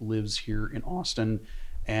Half-Blood that lives here in Austin,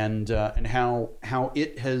 and how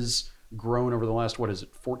it has grown over the last,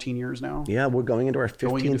 14 years now? Yeah, we're going into our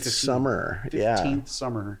 15th summer. 15th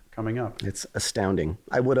summer coming up. It's astounding.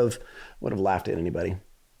 I would have laughed at anybody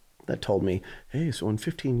that told me, hey, so in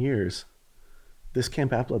 15 years, this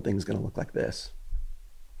Camp Half-Blood thing is going to look like this.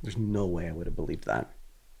 There's no way I would have believed that.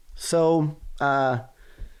 So, kind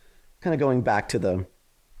of going back to the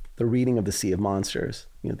reading of The Sea of Monsters,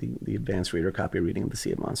 you know, the advanced reader copy reading of The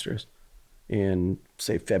Sea of Monsters in,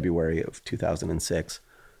 say, February of 2006.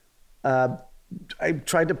 I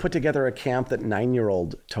tried to put together a camp that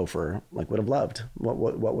 9-year-old Topher would have loved.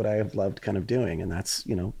 What would I have loved kind of doing? And that's,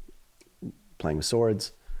 you know, playing with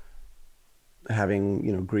swords, having,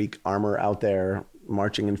 you know, Greek armor out there,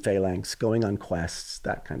 marching in phalanx, going on quests,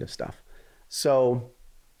 that kind of stuff. So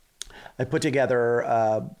I put together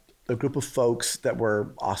a group of folks that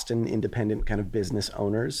were Austin independent kind of business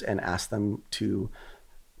owners and asked them to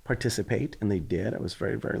participate, and they did. I was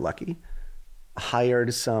very, very lucky.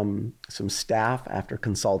 Hired some staff after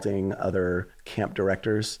consulting other camp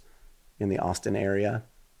directors in the Austin area,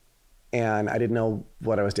 and I didn't know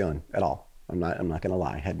what I was doing at all. I'm not going to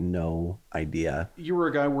lie. I had no idea. You were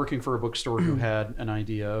a guy working for a bookstore who had an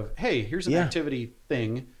idea of, hey, here's an activity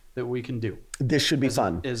thing that we can do. This should be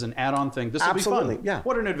fun. As an add-on thing. This will be fun. Yeah.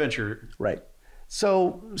 What an adventure. Right.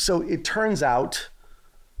 So it turns out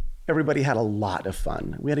everybody had a lot of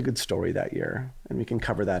fun. We had a good story that year, and we can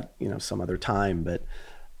cover that, you know, some other time. But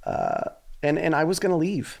and I was going to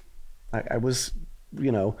leave. I was,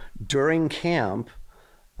 you know, during camp.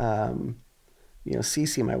 You know,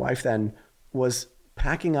 Cece, my wife, then was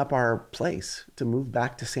packing up our place to move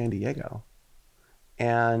back to San Diego.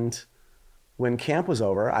 And when camp was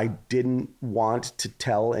over, I didn't want to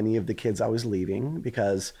tell any of the kids I was leaving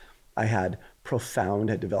because I had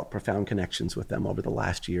developed profound connections with them over the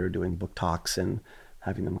last year, doing book talks and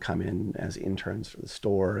having them come in as interns for the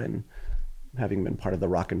store, and having been part of the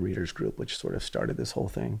Rockin' Readers group, which sort of started this whole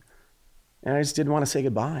thing. And I just didn't want to say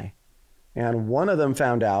goodbye. And one of them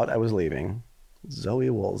found out I was leaving, Zoe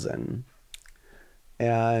Wolzen.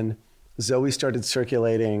 And Zoe started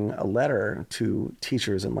circulating a letter to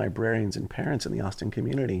teachers and librarians and parents in the Austin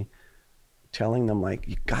community, telling them, like,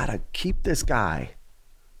 you gotta keep this guy,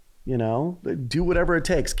 you know, do whatever it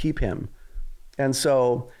takes, keep him. And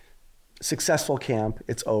so, successful camp,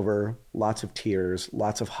 it's over, lots of tears,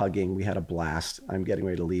 lots of hugging. We had a blast. I'm getting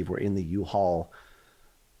ready to leave. We're in the U-Haul.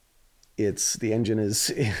 The engine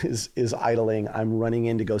is idling. I'm running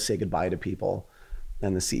in to go say goodbye to people.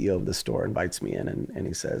 And the CEO of the store invites me in, and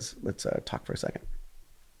he says, let's talk for a second.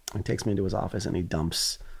 He takes me into his office, and he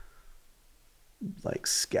dumps like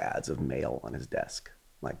scads of mail on his desk.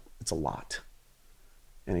 Like, it's a lot.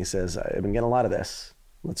 And he says, I've been getting a lot of this.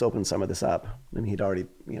 Let's open some of this up. And he'd already,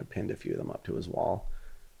 you know, pinned a few of them up to his wall.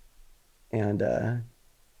 And I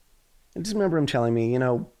just remember him telling me, you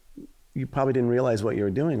know, you probably didn't realize what you were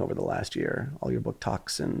doing over the last year, all your book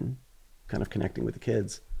talks and kind of connecting with the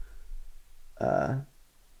kids.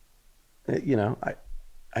 You know,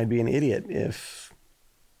 I'd be an idiot if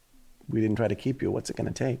we didn't try to keep you. What's it going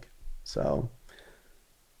to take? So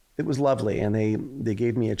it was lovely. And they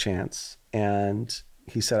gave me a chance. And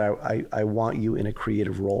he said, I want you in a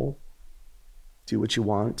creative role. Do what you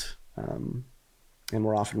want. And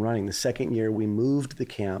we're off and running. The second year, we moved the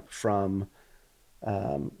camp from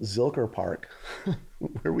Zilker Park,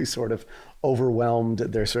 where we sort of overwhelmed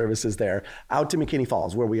their services there, out to McKinney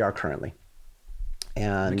Falls, where we are currently.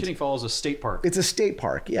 And McKinney Falls is a state park. It's a state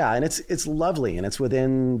park, yeah, and it's lovely, and it's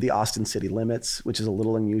within the Austin city limits, which is a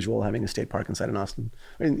little unusual, having a state park inside an Austin,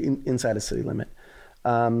 inside a city limit.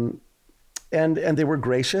 And they were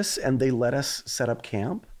gracious, and they let us set up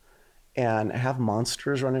camp and have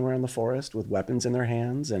monsters running around the forest with weapons in their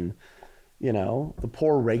hands. And you know, the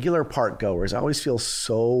poor regular park goers, I always feel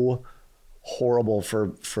so horrible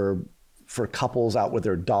for couples out with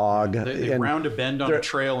their dog. They round a bend on a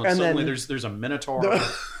trail, and suddenly there's a minotaur.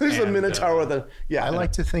 There's a minotaur with a I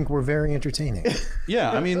like to think we're very entertaining.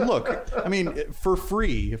 Yeah, I mean, look, for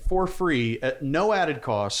free, at no added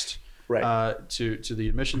cost, right? To the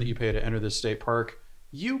admission that you pay to enter this state park,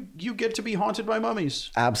 you get to be haunted by mummies.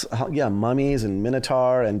 Absolutely, yeah, mummies and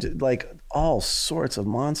minotaur and like all sorts of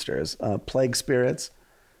monsters, plague spirits.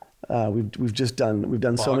 We've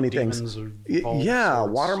done so many things. Yeah,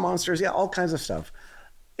 water monsters, yeah, all kinds of stuff.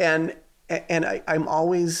 And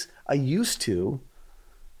I used to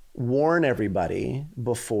warn everybody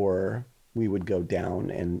before we would go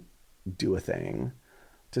down and do a thing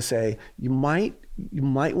to say, you might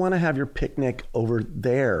want to have your picnic over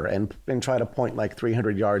there and try to point like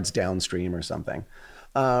 300 yards downstream or something,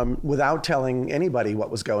 without telling anybody what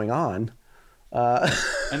was going on.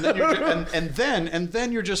 And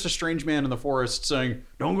then you're just a strange man in the forest saying,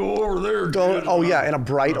 "Don't go over there." Don't. Oh yeah, in a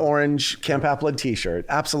bright orange Camp Half-Blood T-shirt.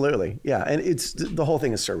 Absolutely, yeah. And it's the whole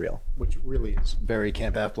thing is surreal, which really is very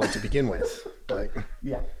Camp Half-Blood to begin with. Like,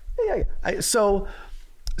 yeah. So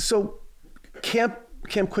camp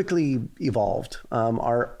quickly evolved.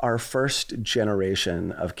 Our first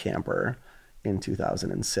generation of camper in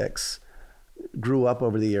 2006 grew up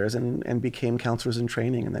over the years and became counselors in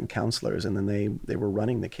training, and then counselors, and then they were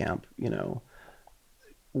running the camp. You know,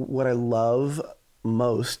 what I love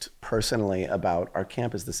most personally about our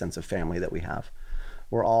camp is the sense of family that we have.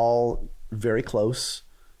 We're all very close.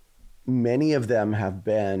 Many of them have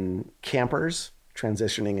been campers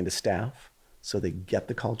transitioning into staff, so they get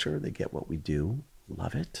the culture, they get what we do,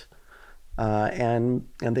 love it, and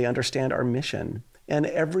they understand our mission. And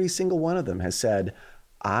every single one of them has said,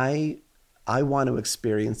 I want to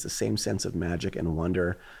experience the same sense of magic and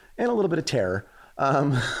wonder and a little bit of terror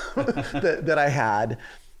that I had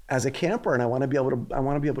as a camper, and I want to be able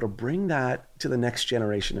to bring that to the next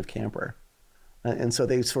generation of camper. And so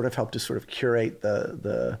they sort of help to sort of curate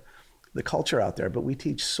the culture out there. But we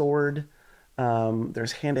teach sword.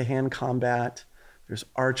 There's hand-to-hand combat. There's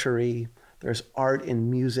archery. There's art and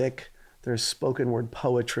music. There's spoken word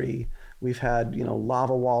poetry. We've had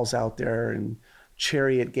lava walls out there and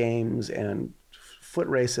chariot games and foot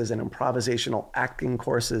races and improvisational acting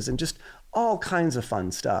courses and just all kinds of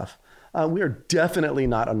fun stuff. We are definitely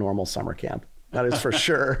not a normal summer camp. That is for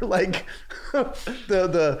sure. Like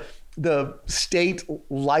the state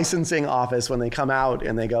licensing office, when they come out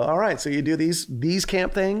and they go, all right, so you do these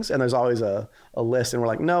camp things, and there's always a list, and we're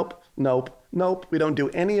like, nope, we don't do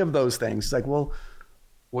any of those things. It's like, well,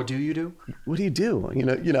 what do you do? What do you do?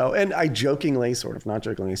 And I jokingly, sort of not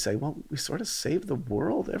jokingly, say, well, we sort of save the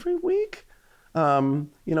world every week.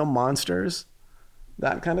 Monsters,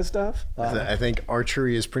 that kind of stuff. I think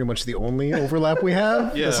archery is pretty much the only overlap we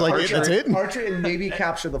have. Yeah, that's it. Archery and maybe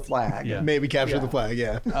capture the flag. Yeah. Maybe capture the flag.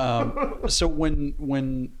 Yeah. So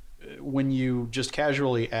when you just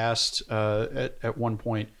casually asked at one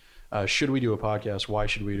point, should we do a podcast? Why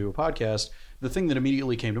should we do a podcast? The thing that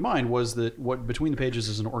immediately came to mind was that what Between the Pages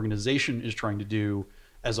as an organization is trying to do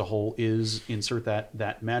as a whole is insert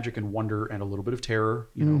that magic and wonder and a little bit of terror.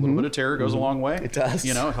 A little bit of terror goes a long way. It does.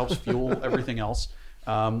 It helps fuel everything else.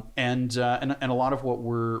 And a lot of what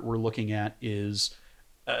we're looking at is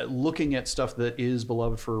looking at stuff that is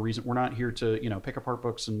beloved for a reason. We're not here to pick apart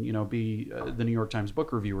books and be the New York Times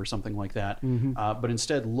book review or something like that. But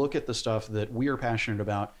instead look at the stuff that we are passionate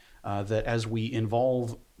about. That as we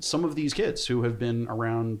involve some of these kids who have been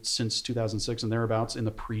around since 2006 and thereabouts in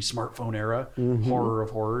the pre-smartphone era, horror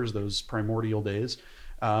of horrors, those primordial days,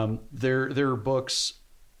 there are books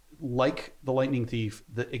like The Lightning Thief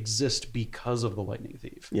that exist because of The Lightning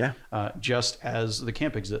Thief. Yeah. Just as the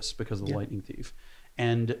camp exists because of The Lightning Thief.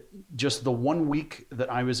 And just the 1 week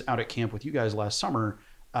that I was out at camp with you guys last summer,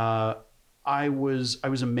 I was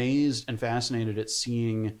amazed and fascinated at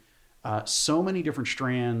seeing so many different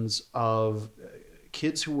strands of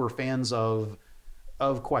kids who were fans of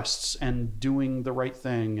of quests and doing the right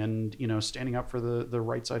thing and, you know, standing up for the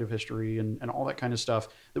right side of history and all that kind of stuff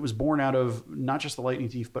that was born out of not just The Lightning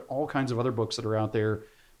Thief, but all kinds of other books that are out there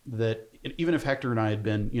that even if Hector and I had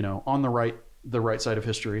been, you know, on the right side of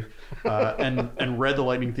history and read The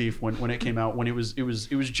Lightning Thief when it came out, when it was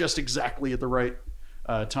just exactly at the right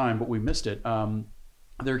time, but we missed it.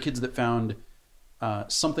 There are kids that found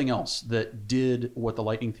something else that did what The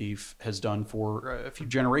Lightning Thief has done for a few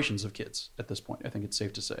generations of kids at this point. I think it's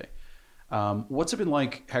safe to say. What's it been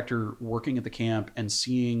like, Hector, working at the camp and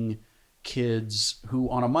seeing kids who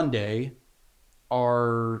on a Monday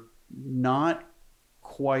are not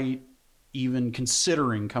quite even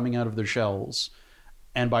considering coming out of their shells,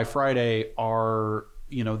 and by Friday are,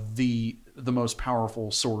 you know, the most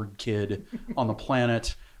powerful sword kid on the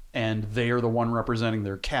planet, and they are the one representing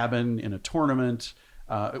their cabin in a tournament?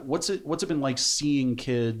 What's it been like seeing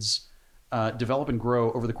kids develop and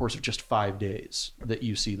grow over the course of just 5 days that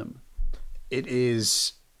you see them? It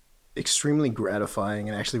is extremely gratifying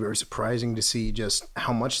and actually very surprising to see just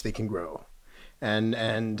how much they can grow.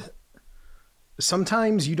 And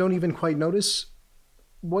sometimes you don't even quite notice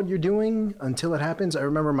what you're doing until it happens. I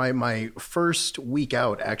remember my first week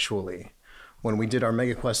out, actually, when we did our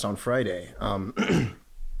Mega Quest on Friday.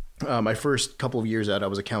 My first couple of years out, I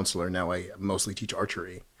was a counselor. Now I mostly teach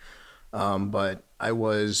archery. But I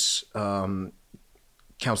was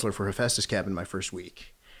counselor for Hephaestus Cabin my first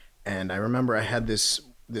week. And I remember I had this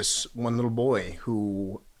one little boy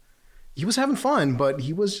who, he was having fun, but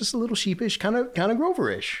he was just a little sheepish, kind of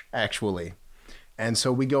Groverish, actually. And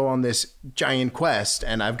so we go on this giant quest,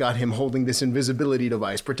 and I've got him holding this invisibility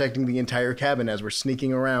device, protecting the entire cabin as we're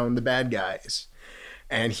sneaking around the bad guys.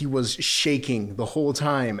 And he was shaking the whole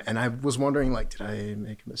time. And I was wondering, like, did I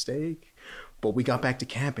make a mistake? But we got back to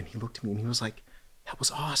camp, and he looked at me, and he was like, that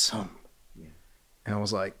was awesome. Yeah. And I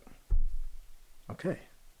was like, okay,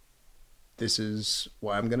 this is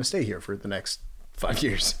why I'm going to stay here for the next 5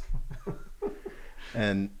 years.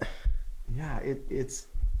 And yeah, it's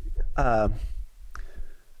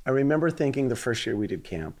I remember thinking the first year we did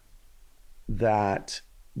camp that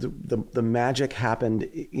the magic happened,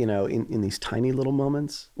 you know, in these tiny little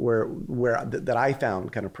moments where that I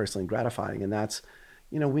found kind of personally gratifying. And that's,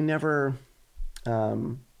 you know, we never,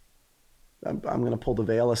 I'm going to pull the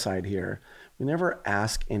veil aside here. We never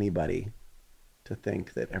ask anybody to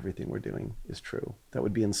think that everything we're doing is true. That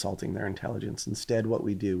would be insulting their intelligence. Instead, what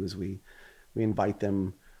we do is we invite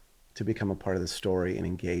them to become a part of the story and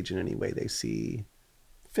engage in any way they see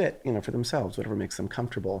fit, you know, for themselves, whatever makes them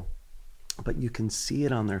comfortable. But you can see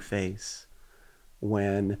it on their face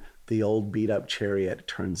when the old beat up chariot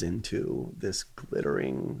turns into this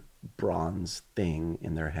glittering bronze thing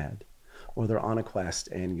in their head, or they're on a quest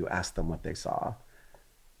and you ask them what they saw.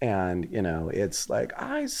 And, you know, it's like,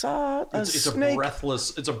 I saw a snake.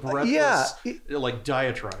 It's a breathless, like,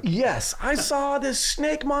 diatribe. Yes, I saw this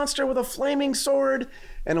snake monster with a flaming sword.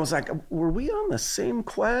 And I was like, were we on the same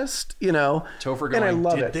quest? You know, Topher going, and I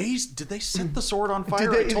love it. Did they set the sword on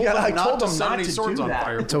fire? I told them not to set any swords on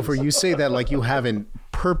fire. Topher, you say that like you haven't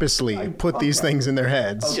purposely put these things in their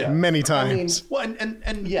heads many times. Well,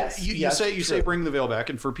 and yes, you say bring the veil back.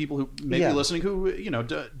 And for people who may be listening who, you know,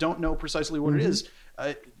 don't know precisely what it is,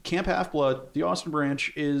 Camp Half-Blood, the Austin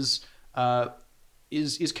branch, is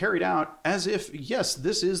carried out as if, yes,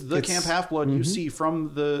 this is the Camp Half-Blood you see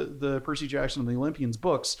from the Percy Jackson and the Olympians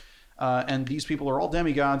books, and these people are all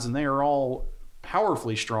demigods and they are all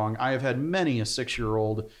powerfully strong. I have had many a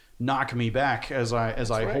 6-year-old knock me back as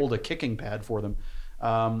I hold a kicking pad for them,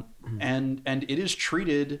 and it is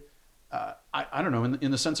treated. I don't know,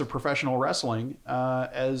 in the sense of professional wrestling,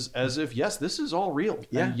 as if, yes, this is all real.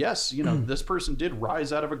 Yeah. And yes, you know, this person did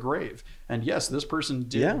rise out of a grave. And yes, this person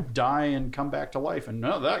did die and come back to life. And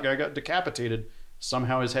no, that guy got decapitated.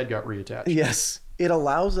 Somehow his head got reattached. Yes. It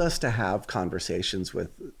allows us to have conversations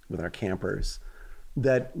with our campers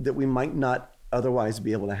that we might not otherwise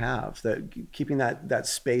be able to have. That keeping that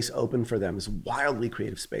space open for them, is wildly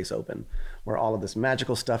creative space open, where all of this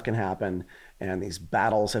magical stuff can happen and these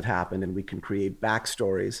battles have happened and we can create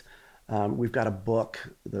backstories. We've got a book,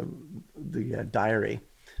 the diary,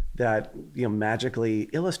 that, you know, magically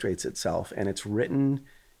illustrates itself, and it's written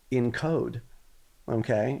in code.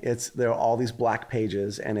 Okay, there are all these black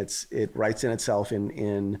pages, and it writes in itself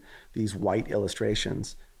in these white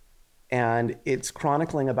illustrations, and it's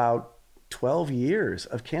chronicling about 12 years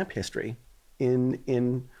of camp history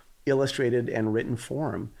in illustrated and written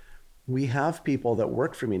form. We have people that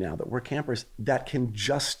work for me now, that work campers, that can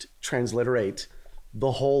just transliterate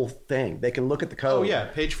the whole thing. They can look at the code. Oh yeah,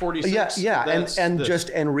 page 46.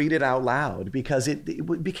 And read it out loud, because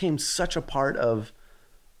it became such a part of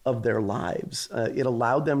of their lives. It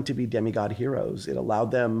allowed them to be demigod heroes. It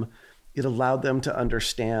allowed them to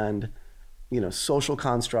understand, social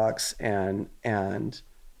constructs and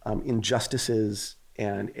injustices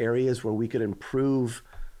and areas where we could improve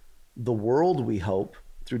the world, we hope,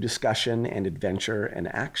 through discussion and adventure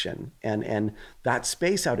and action. And that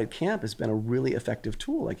space out at camp has been a really effective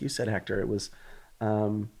tool. Like you said, Hector, it was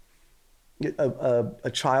a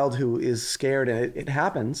child who is scared, and it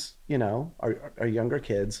happens, our younger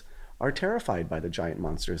kids are terrified by the giant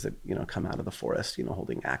monsters that, come out of the forest,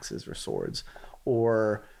 holding axes or swords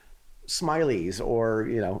or smileys or,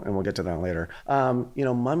 and we'll get to that later,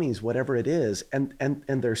 mummies, whatever it is. And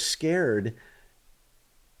they're scared,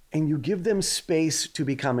 and you give them space to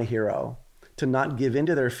become a hero, to not give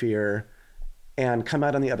into their fear and come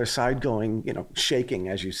out on the other side going, shaking,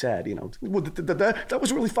 as you said, well, that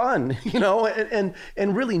was really fun,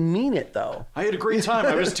 and really mean it though. I had a great time.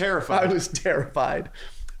 I was terrified. I was terrified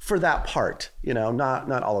for that part,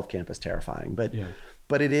 not all of camp is terrifying, but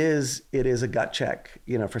it is a gut check,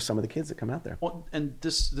 for some of the kids that come out there. Well, and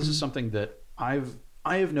this is something that I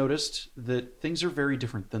have noticed, that things are very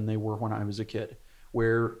different than they were when I was a kid,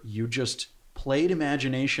 where you just played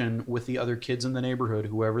imagination with the other kids in the neighborhood,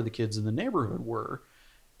 whoever the kids in the neighborhood were.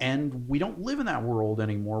 And we don't live in that world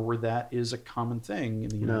anymore where that is a common thing in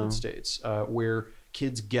the United States, where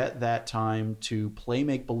kids get that time to play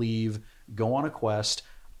make-believe, go on a quest.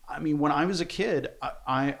 I mean, when I was a kid,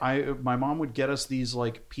 my mom would get us these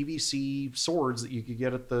like PVC swords that you could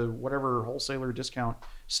get at the whatever wholesaler discount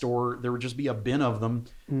store. There would just be a bin of them.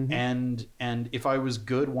 Mm-hmm. And if I was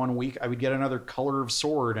good one week, I would get another color of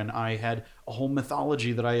sword, and I had a whole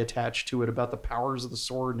mythology that I attached to it about the powers of the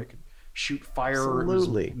sword, and it could shoot fire.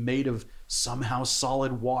 Absolutely. It was made of somehow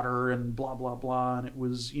solid water and blah, blah, blah. And it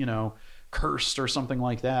was, cursed or something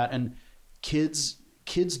like that. And kids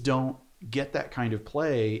don't get that kind of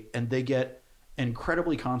play, and they get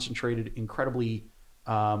incredibly concentrated, incredibly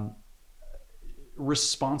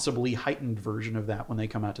responsibly heightened version of that when they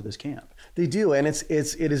come out to this camp. They do, and it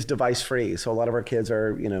is device free. So a lot of our kids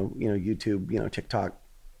are YouTube, TikTok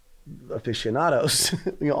aficionados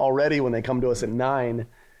already when they come to us at 9.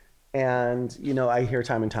 And I hear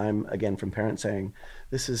time and time again from parents saying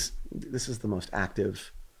this is the most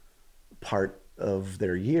active part of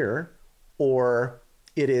their year, or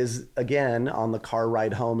it is, again, on the car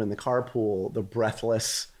ride home in the carpool, the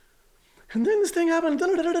breathless, and then this thing happened,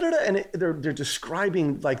 and they're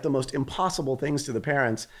describing like the most impossible things to the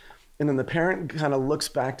parents. And then the parent kind of looks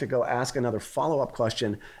back to go ask another follow-up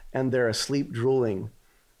question, and they're asleep drooling,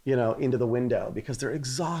 into the window because they're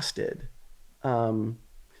exhausted.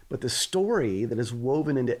 But the story that is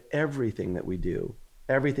woven into everything that we do,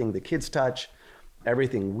 everything the kids touch,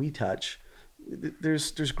 everything we touch,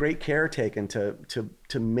 there's great care taken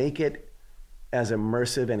to make it as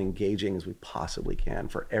immersive and engaging as we possibly can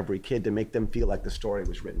for every kid, to make them feel like the story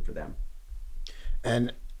was written for them.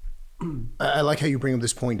 And I like how you bring up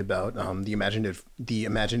this point about the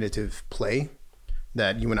imaginative play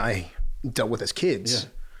that you and I dealt with as kids,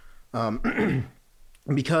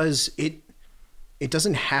 because it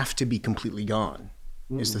doesn't have to be completely gone.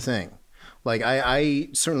 Is the thing. Like I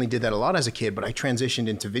certainly did that a lot as a kid, but I transitioned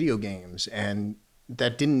into video games, and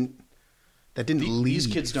that didn't leave. These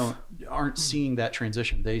kids aren't seeing that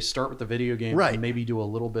transition. They start with the video game, right, and maybe do a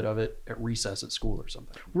little bit of it at recess at school or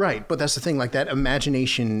something. Right, but that's the thing. Like that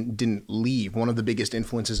imagination didn't leave. One of the biggest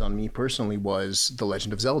influences on me personally was the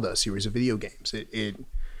Legend of Zelda series of video games. It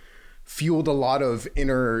fueled a lot of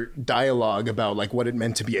inner dialogue about like what it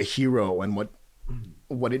meant to be a hero and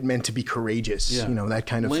what it meant to be courageous, that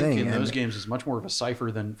kind of Link thing. In those games is much more of a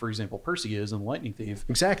cipher than, for example, Percy is in Lightning Thief.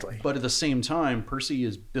 Exactly. But at the same time, Percy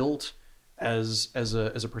is built as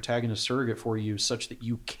a protagonist surrogate for you, such that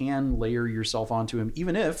you can layer yourself onto him,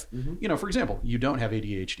 even if, for example, you don't have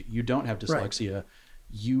ADHD, you don't have dyslexia. Right.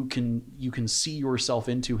 You can see yourself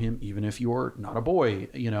into him, even if you're not a boy,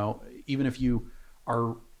 even if you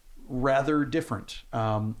are rather different.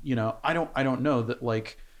 I don't know that,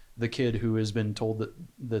 like, the kid who has been told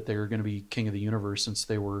that they're going to be king of the universe since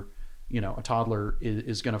they were, a toddler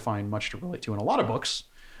is going to find much to relate to in a lot of books.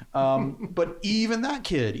 But even that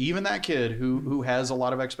kid who has a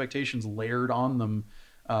lot of expectations layered on them,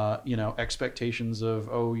 expectations of,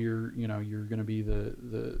 you're going to be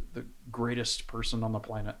the greatest person on the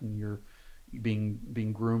planet, and you're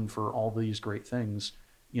being groomed for all these great things.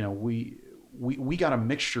 We got a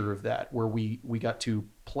mixture of that, where we got to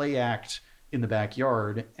play act in the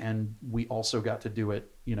backyard, and we also got to do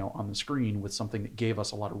it, on the screen with something that gave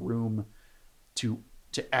us a lot of room to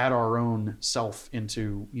add our own self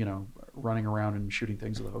into, running around and shooting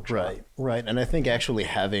things with a hook shot. Right. And I think actually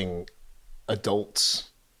having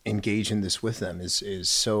adults engage in this with them is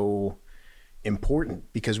so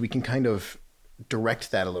important, because we can kind of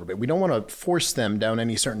direct that a little bit. We don't want to force them down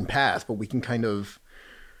any certain path, but we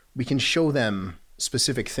can show them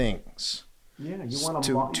specific things. Yeah, you want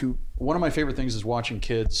to One of my favorite things is watching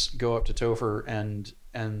kids go up to Topher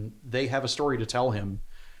and they have a story to tell him,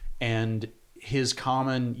 and his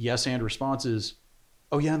common yes and response is,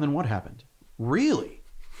 "Oh yeah, and then what happened? Really?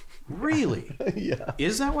 yeah.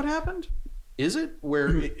 Is that what happened? Is it where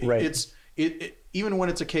Right. it's even when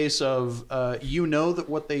it's a case of that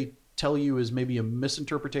what they tell you is maybe a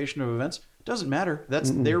misinterpretation of events, doesn't matter.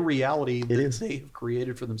 That's their reality that they have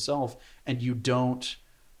created for themselves, and you don't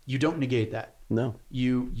negate that. No.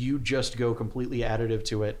 You just go completely additive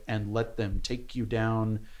to it and let them take you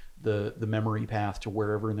down the memory path to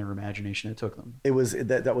wherever in their imagination it took them. It was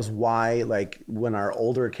that was why, like, when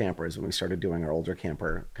we started doing our older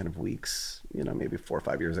camper kind of weeks, maybe 4 or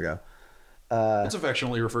 5 years ago. It's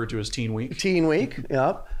affectionately referred to as Teen Week. Teen Week,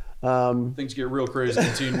 yep. Things get real crazy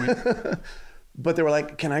in Teen Week. But they were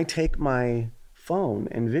like, "Can I take my phone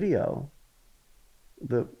and video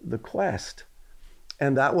the quest?"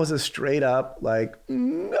 And that was a straight up like,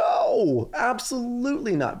 no,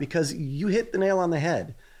 absolutely not, because you hit the nail on the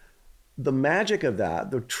head. The magic of that,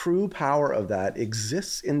 the true power of that,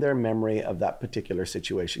 exists in their memory of that particular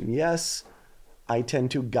situation. Yes, I tend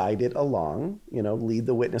to guide it along, lead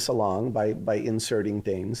the witness along by inserting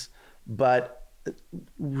things, but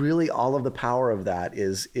really all of the power of that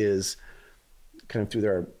is kind of through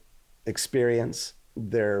their experience,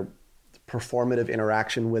 their performative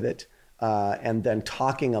interaction with it, and then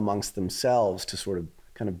talking amongst themselves to sort of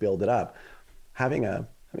kind of build it up. Having a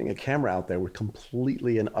camera out there would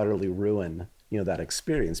completely and utterly ruin, that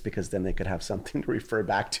experience, because then they could have something to refer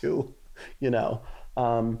back to,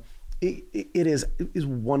 It is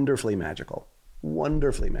wonderfully magical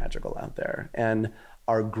out there. And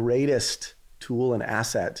our greatest tool and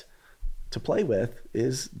asset to play with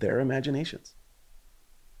is their imaginations.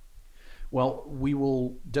 Well, we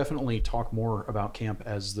will definitely talk more about camp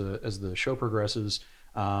as the show progresses.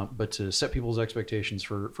 But to set people's expectations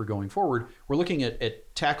for going forward, we're looking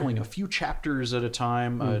at tackling a few chapters at a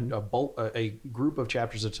time, a group of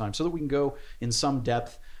chapters at a time, so that we can go in some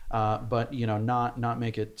depth. But not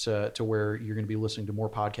make it to where you're going to be listening to more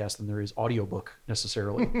podcasts than there is audiobook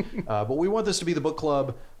necessarily. But we want this to be the book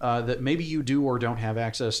club that maybe you do or don't have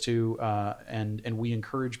access to, and we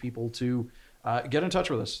encourage people to get in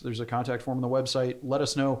touch with us. There's a contact form on the website. Let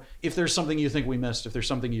us know if there's something you think we missed, if there's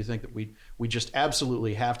something you think that we just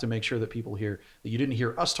absolutely have to make sure that people hear, that you didn't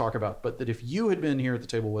hear us talk about, but that if you had been here at the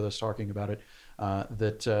table with us talking about it,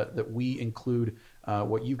 that we include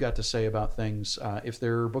what you've got to say about things. If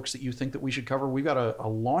there are books that you think that we should cover, we've got a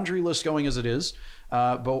laundry list going as it is,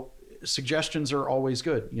 but suggestions are always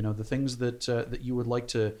good. The things that you would like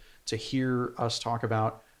to hear us talk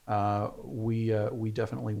about, we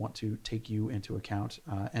definitely want to take you into account.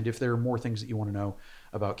 And if there are more things that you want to know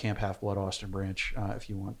about Camp Half-Blood Austin Branch, if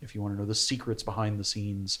you want to know the secrets behind the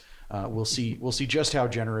scenes, we'll see just how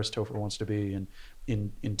generous Topher wants to be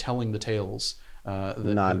in telling the tales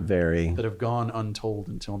that have gone untold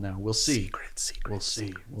until now. We'll see. Secrets.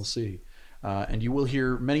 We'll see. And you will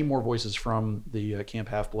hear many more voices from the Camp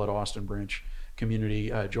Half-Blood Austin Branch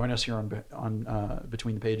community. Join us here on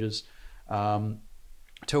Between the Pages.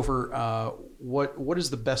 Topher, what is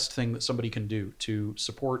the best thing that somebody can do to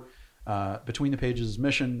support Between the Pages'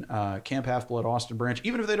 mission, Camp Half-Blood Austin Branch,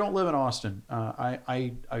 even if they don't live in Austin?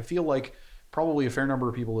 I feel like probably a fair number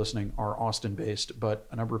of people listening are Austin-based, but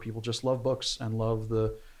a number of people just love books and love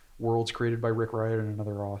the worlds created by Rick Riordan and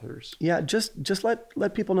other authors. Yeah, just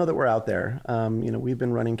let people know that we're out there. We've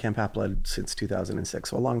been running Camp Half-Blood since 2006,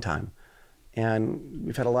 so a long time. And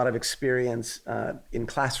we've had a lot of experience in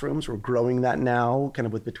classrooms. We're growing that now, kind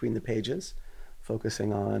of with Between the Pages,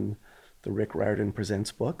 focusing on the Rick Riordan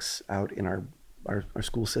Presents books out in our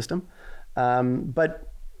school system.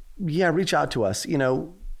 But yeah, reach out to us.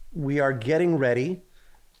 We are getting ready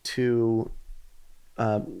to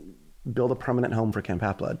build a permanent home for Camp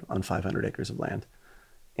Half-Blood on 500 acres of land.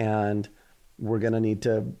 And we're going to need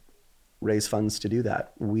to raise funds to do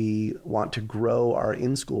that. We want to grow our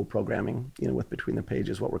in-school programming, with Between the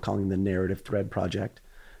Pages, what we're calling the Narrative Thread Project,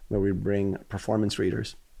 where we bring performance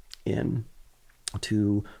readers in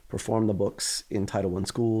to perform the books in Title I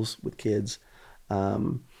schools with kids,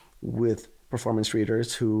 with performance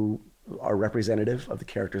readers who are representative of the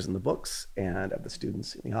characters in the books and of the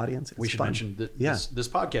students in the audience. We should mention that this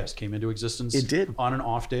podcast came into existence. It did. On an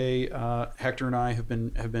off day. Hector and I have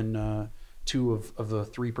been two of the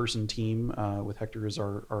 3-person team, with Hector as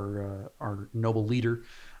our noble leader.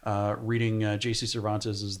 reading J.C.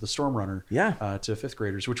 Cervantes' The Storm Runner to fifth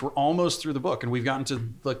graders, which we're almost through the book. And we've gotten to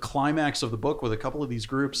the climax of the book with a couple of these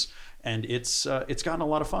groups, and it's gotten a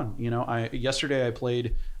lot of fun. Yesterday I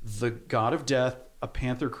played the God of Death, a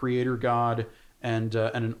panther creator god, and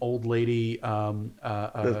an old lady,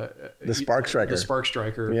 the Spark Striker. The Spark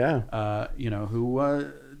Striker. Yeah.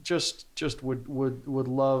 Who just would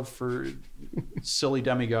love for silly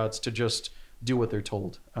demigods to just do what they're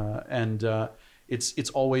told. It's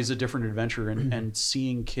always a different adventure, and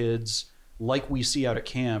seeing kids like we see out at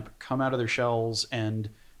camp come out of their shells and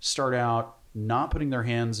start out not putting their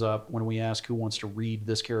hands up when we ask who wants to read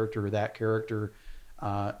this character or that character,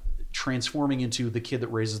 transforming into the kid that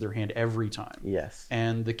raises their hand every time. Yes.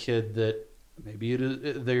 And the kid that maybe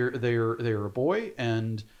they're a boy,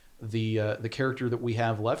 and the character that we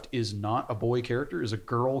have left is not a boy character, is a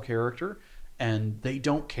girl character, and they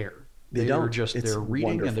don't care. They're reading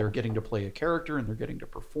wonderful. And they're getting to play a character, and they're getting to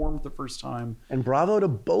perform for the first time. And bravo to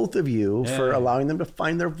both of you for allowing them to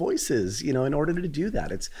find their voices, in order to do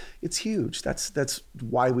that. It's huge. That's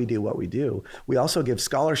why we do what we do. We also give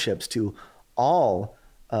scholarships to all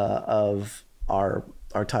of our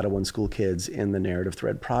Title I school kids in the Narrative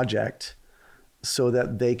Thread Project, so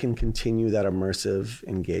that they can continue that immersive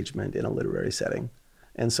engagement in a literary setting.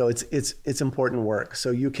 And so it's important work.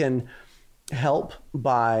 So you can help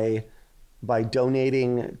by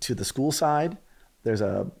donating to the school side. There's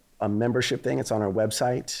a membership thing. It's on our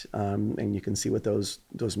website, and you can see what those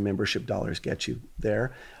membership dollars get you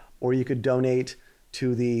there. Or you could donate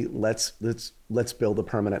to the let's build a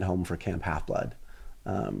permanent home for Camp Half-Blood.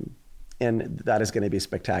 And that is going to be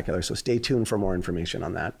spectacular. So stay tuned for more information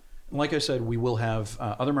on that. Like I said, we will have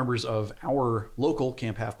other members of our local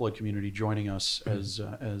Camp Half-Blood community joining us as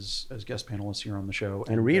guest panelists here on the show,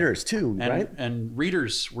 and readers too, right? And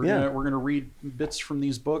readers, we're gonna read bits from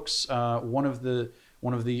these books. One of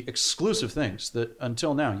the exclusive things that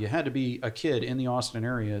until now you had to be a kid in the Austin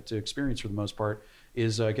area to experience for the most part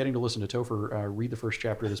is getting to listen to Topher read the first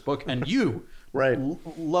chapter of this book, and you, right,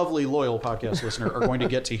 lovely loyal podcast listener, are going to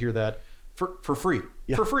get to hear that for free.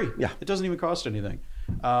 Yeah. For free. Yeah, it doesn't even cost anything.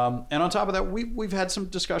 And on top of that, we've had some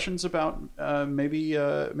discussions about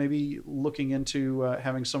maybe looking into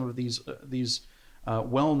having some of these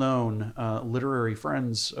well-known literary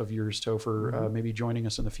friends of yours, Topher, maybe joining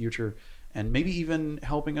us in the future, and maybe even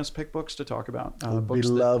helping us pick books to talk about. Books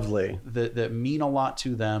lovely that mean a lot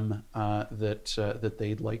to them, that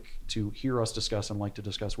they'd like to hear us discuss and like to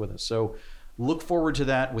discuss with us. So look forward to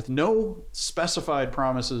that with no specified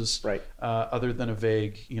promises, right? Other than a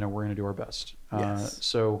vague, we're going to do our best. Yes.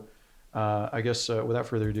 So I guess without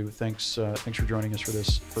further ado, thanks for joining us for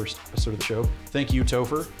this first episode of the show. Thank you,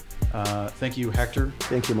 Topher. Thank you, Hector.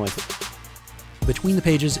 Thank you, Michael. Between the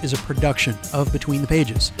Pages is a production of Between the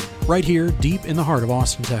Pages, right here deep in the heart of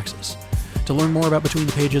Austin, Texas. To learn more about Between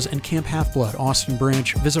the Pages and Camp Half-Blood Austin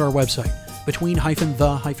Branch, visit our website,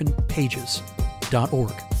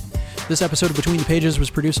 between-the-pages.org. This episode of Between the Pages was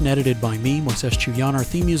produced and edited by me, Moises Chuyan. Our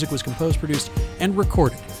theme music was composed, produced, and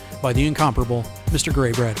recorded by the incomparable Mr.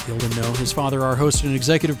 Gray Bradfield. And no, his father, our host and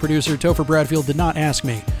executive producer, Topher Bradfield, did not ask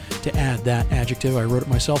me to add that adjective. I wrote it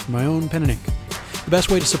myself in my own pen and ink. The best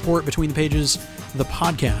way to support Between the Pages, the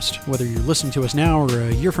podcast, whether you're listening to us now or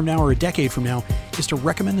a year from now or a decade from now, is to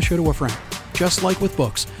recommend the show to a friend. Just like with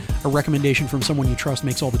books, a recommendation from someone you trust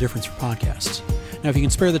makes all the difference for podcasts. Now, if you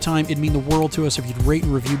can spare the time, it'd mean the world to us if you'd rate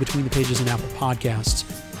and review Between the Pages in Apple Podcasts.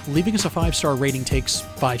 Leaving us a 5-star rating takes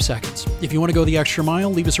 5 seconds. If you want to go the extra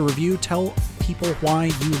mile, leave us a review. Tell people why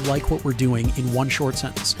you like what we're doing in one short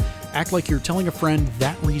sentence. Act like you're telling a friend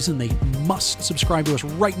that reason they must subscribe to us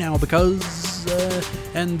right now because...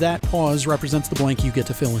 and that pause represents the blank you get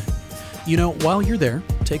to fill in. While you're there,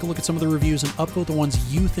 take a look at some of the reviews and upvote the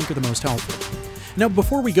ones you think are the most helpful. Now,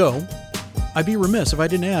 before we go, I'd be remiss if I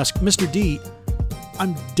didn't ask, Mr. D,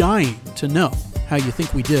 I'm dying to know how you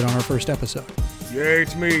think we did on our first episode. Yeah,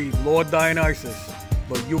 it's me, Lord Dionysus,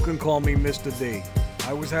 but you can call me Mr. D.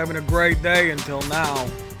 I was having a great day until now.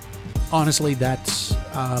 Honestly, that's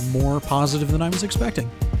more positive than I was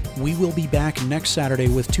expecting. We will be back next Saturday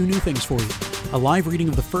with 2 new things for you. A live reading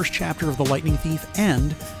of the first chapter of The Lightning Thief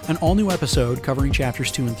and an all-new episode covering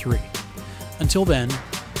chapters 2 and 3. Until then,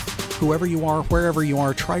 whoever you are, wherever you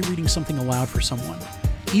are, try reading something aloud for someone.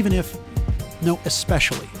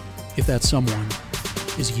 Especially if that someone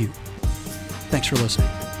is you. Thanks for listening.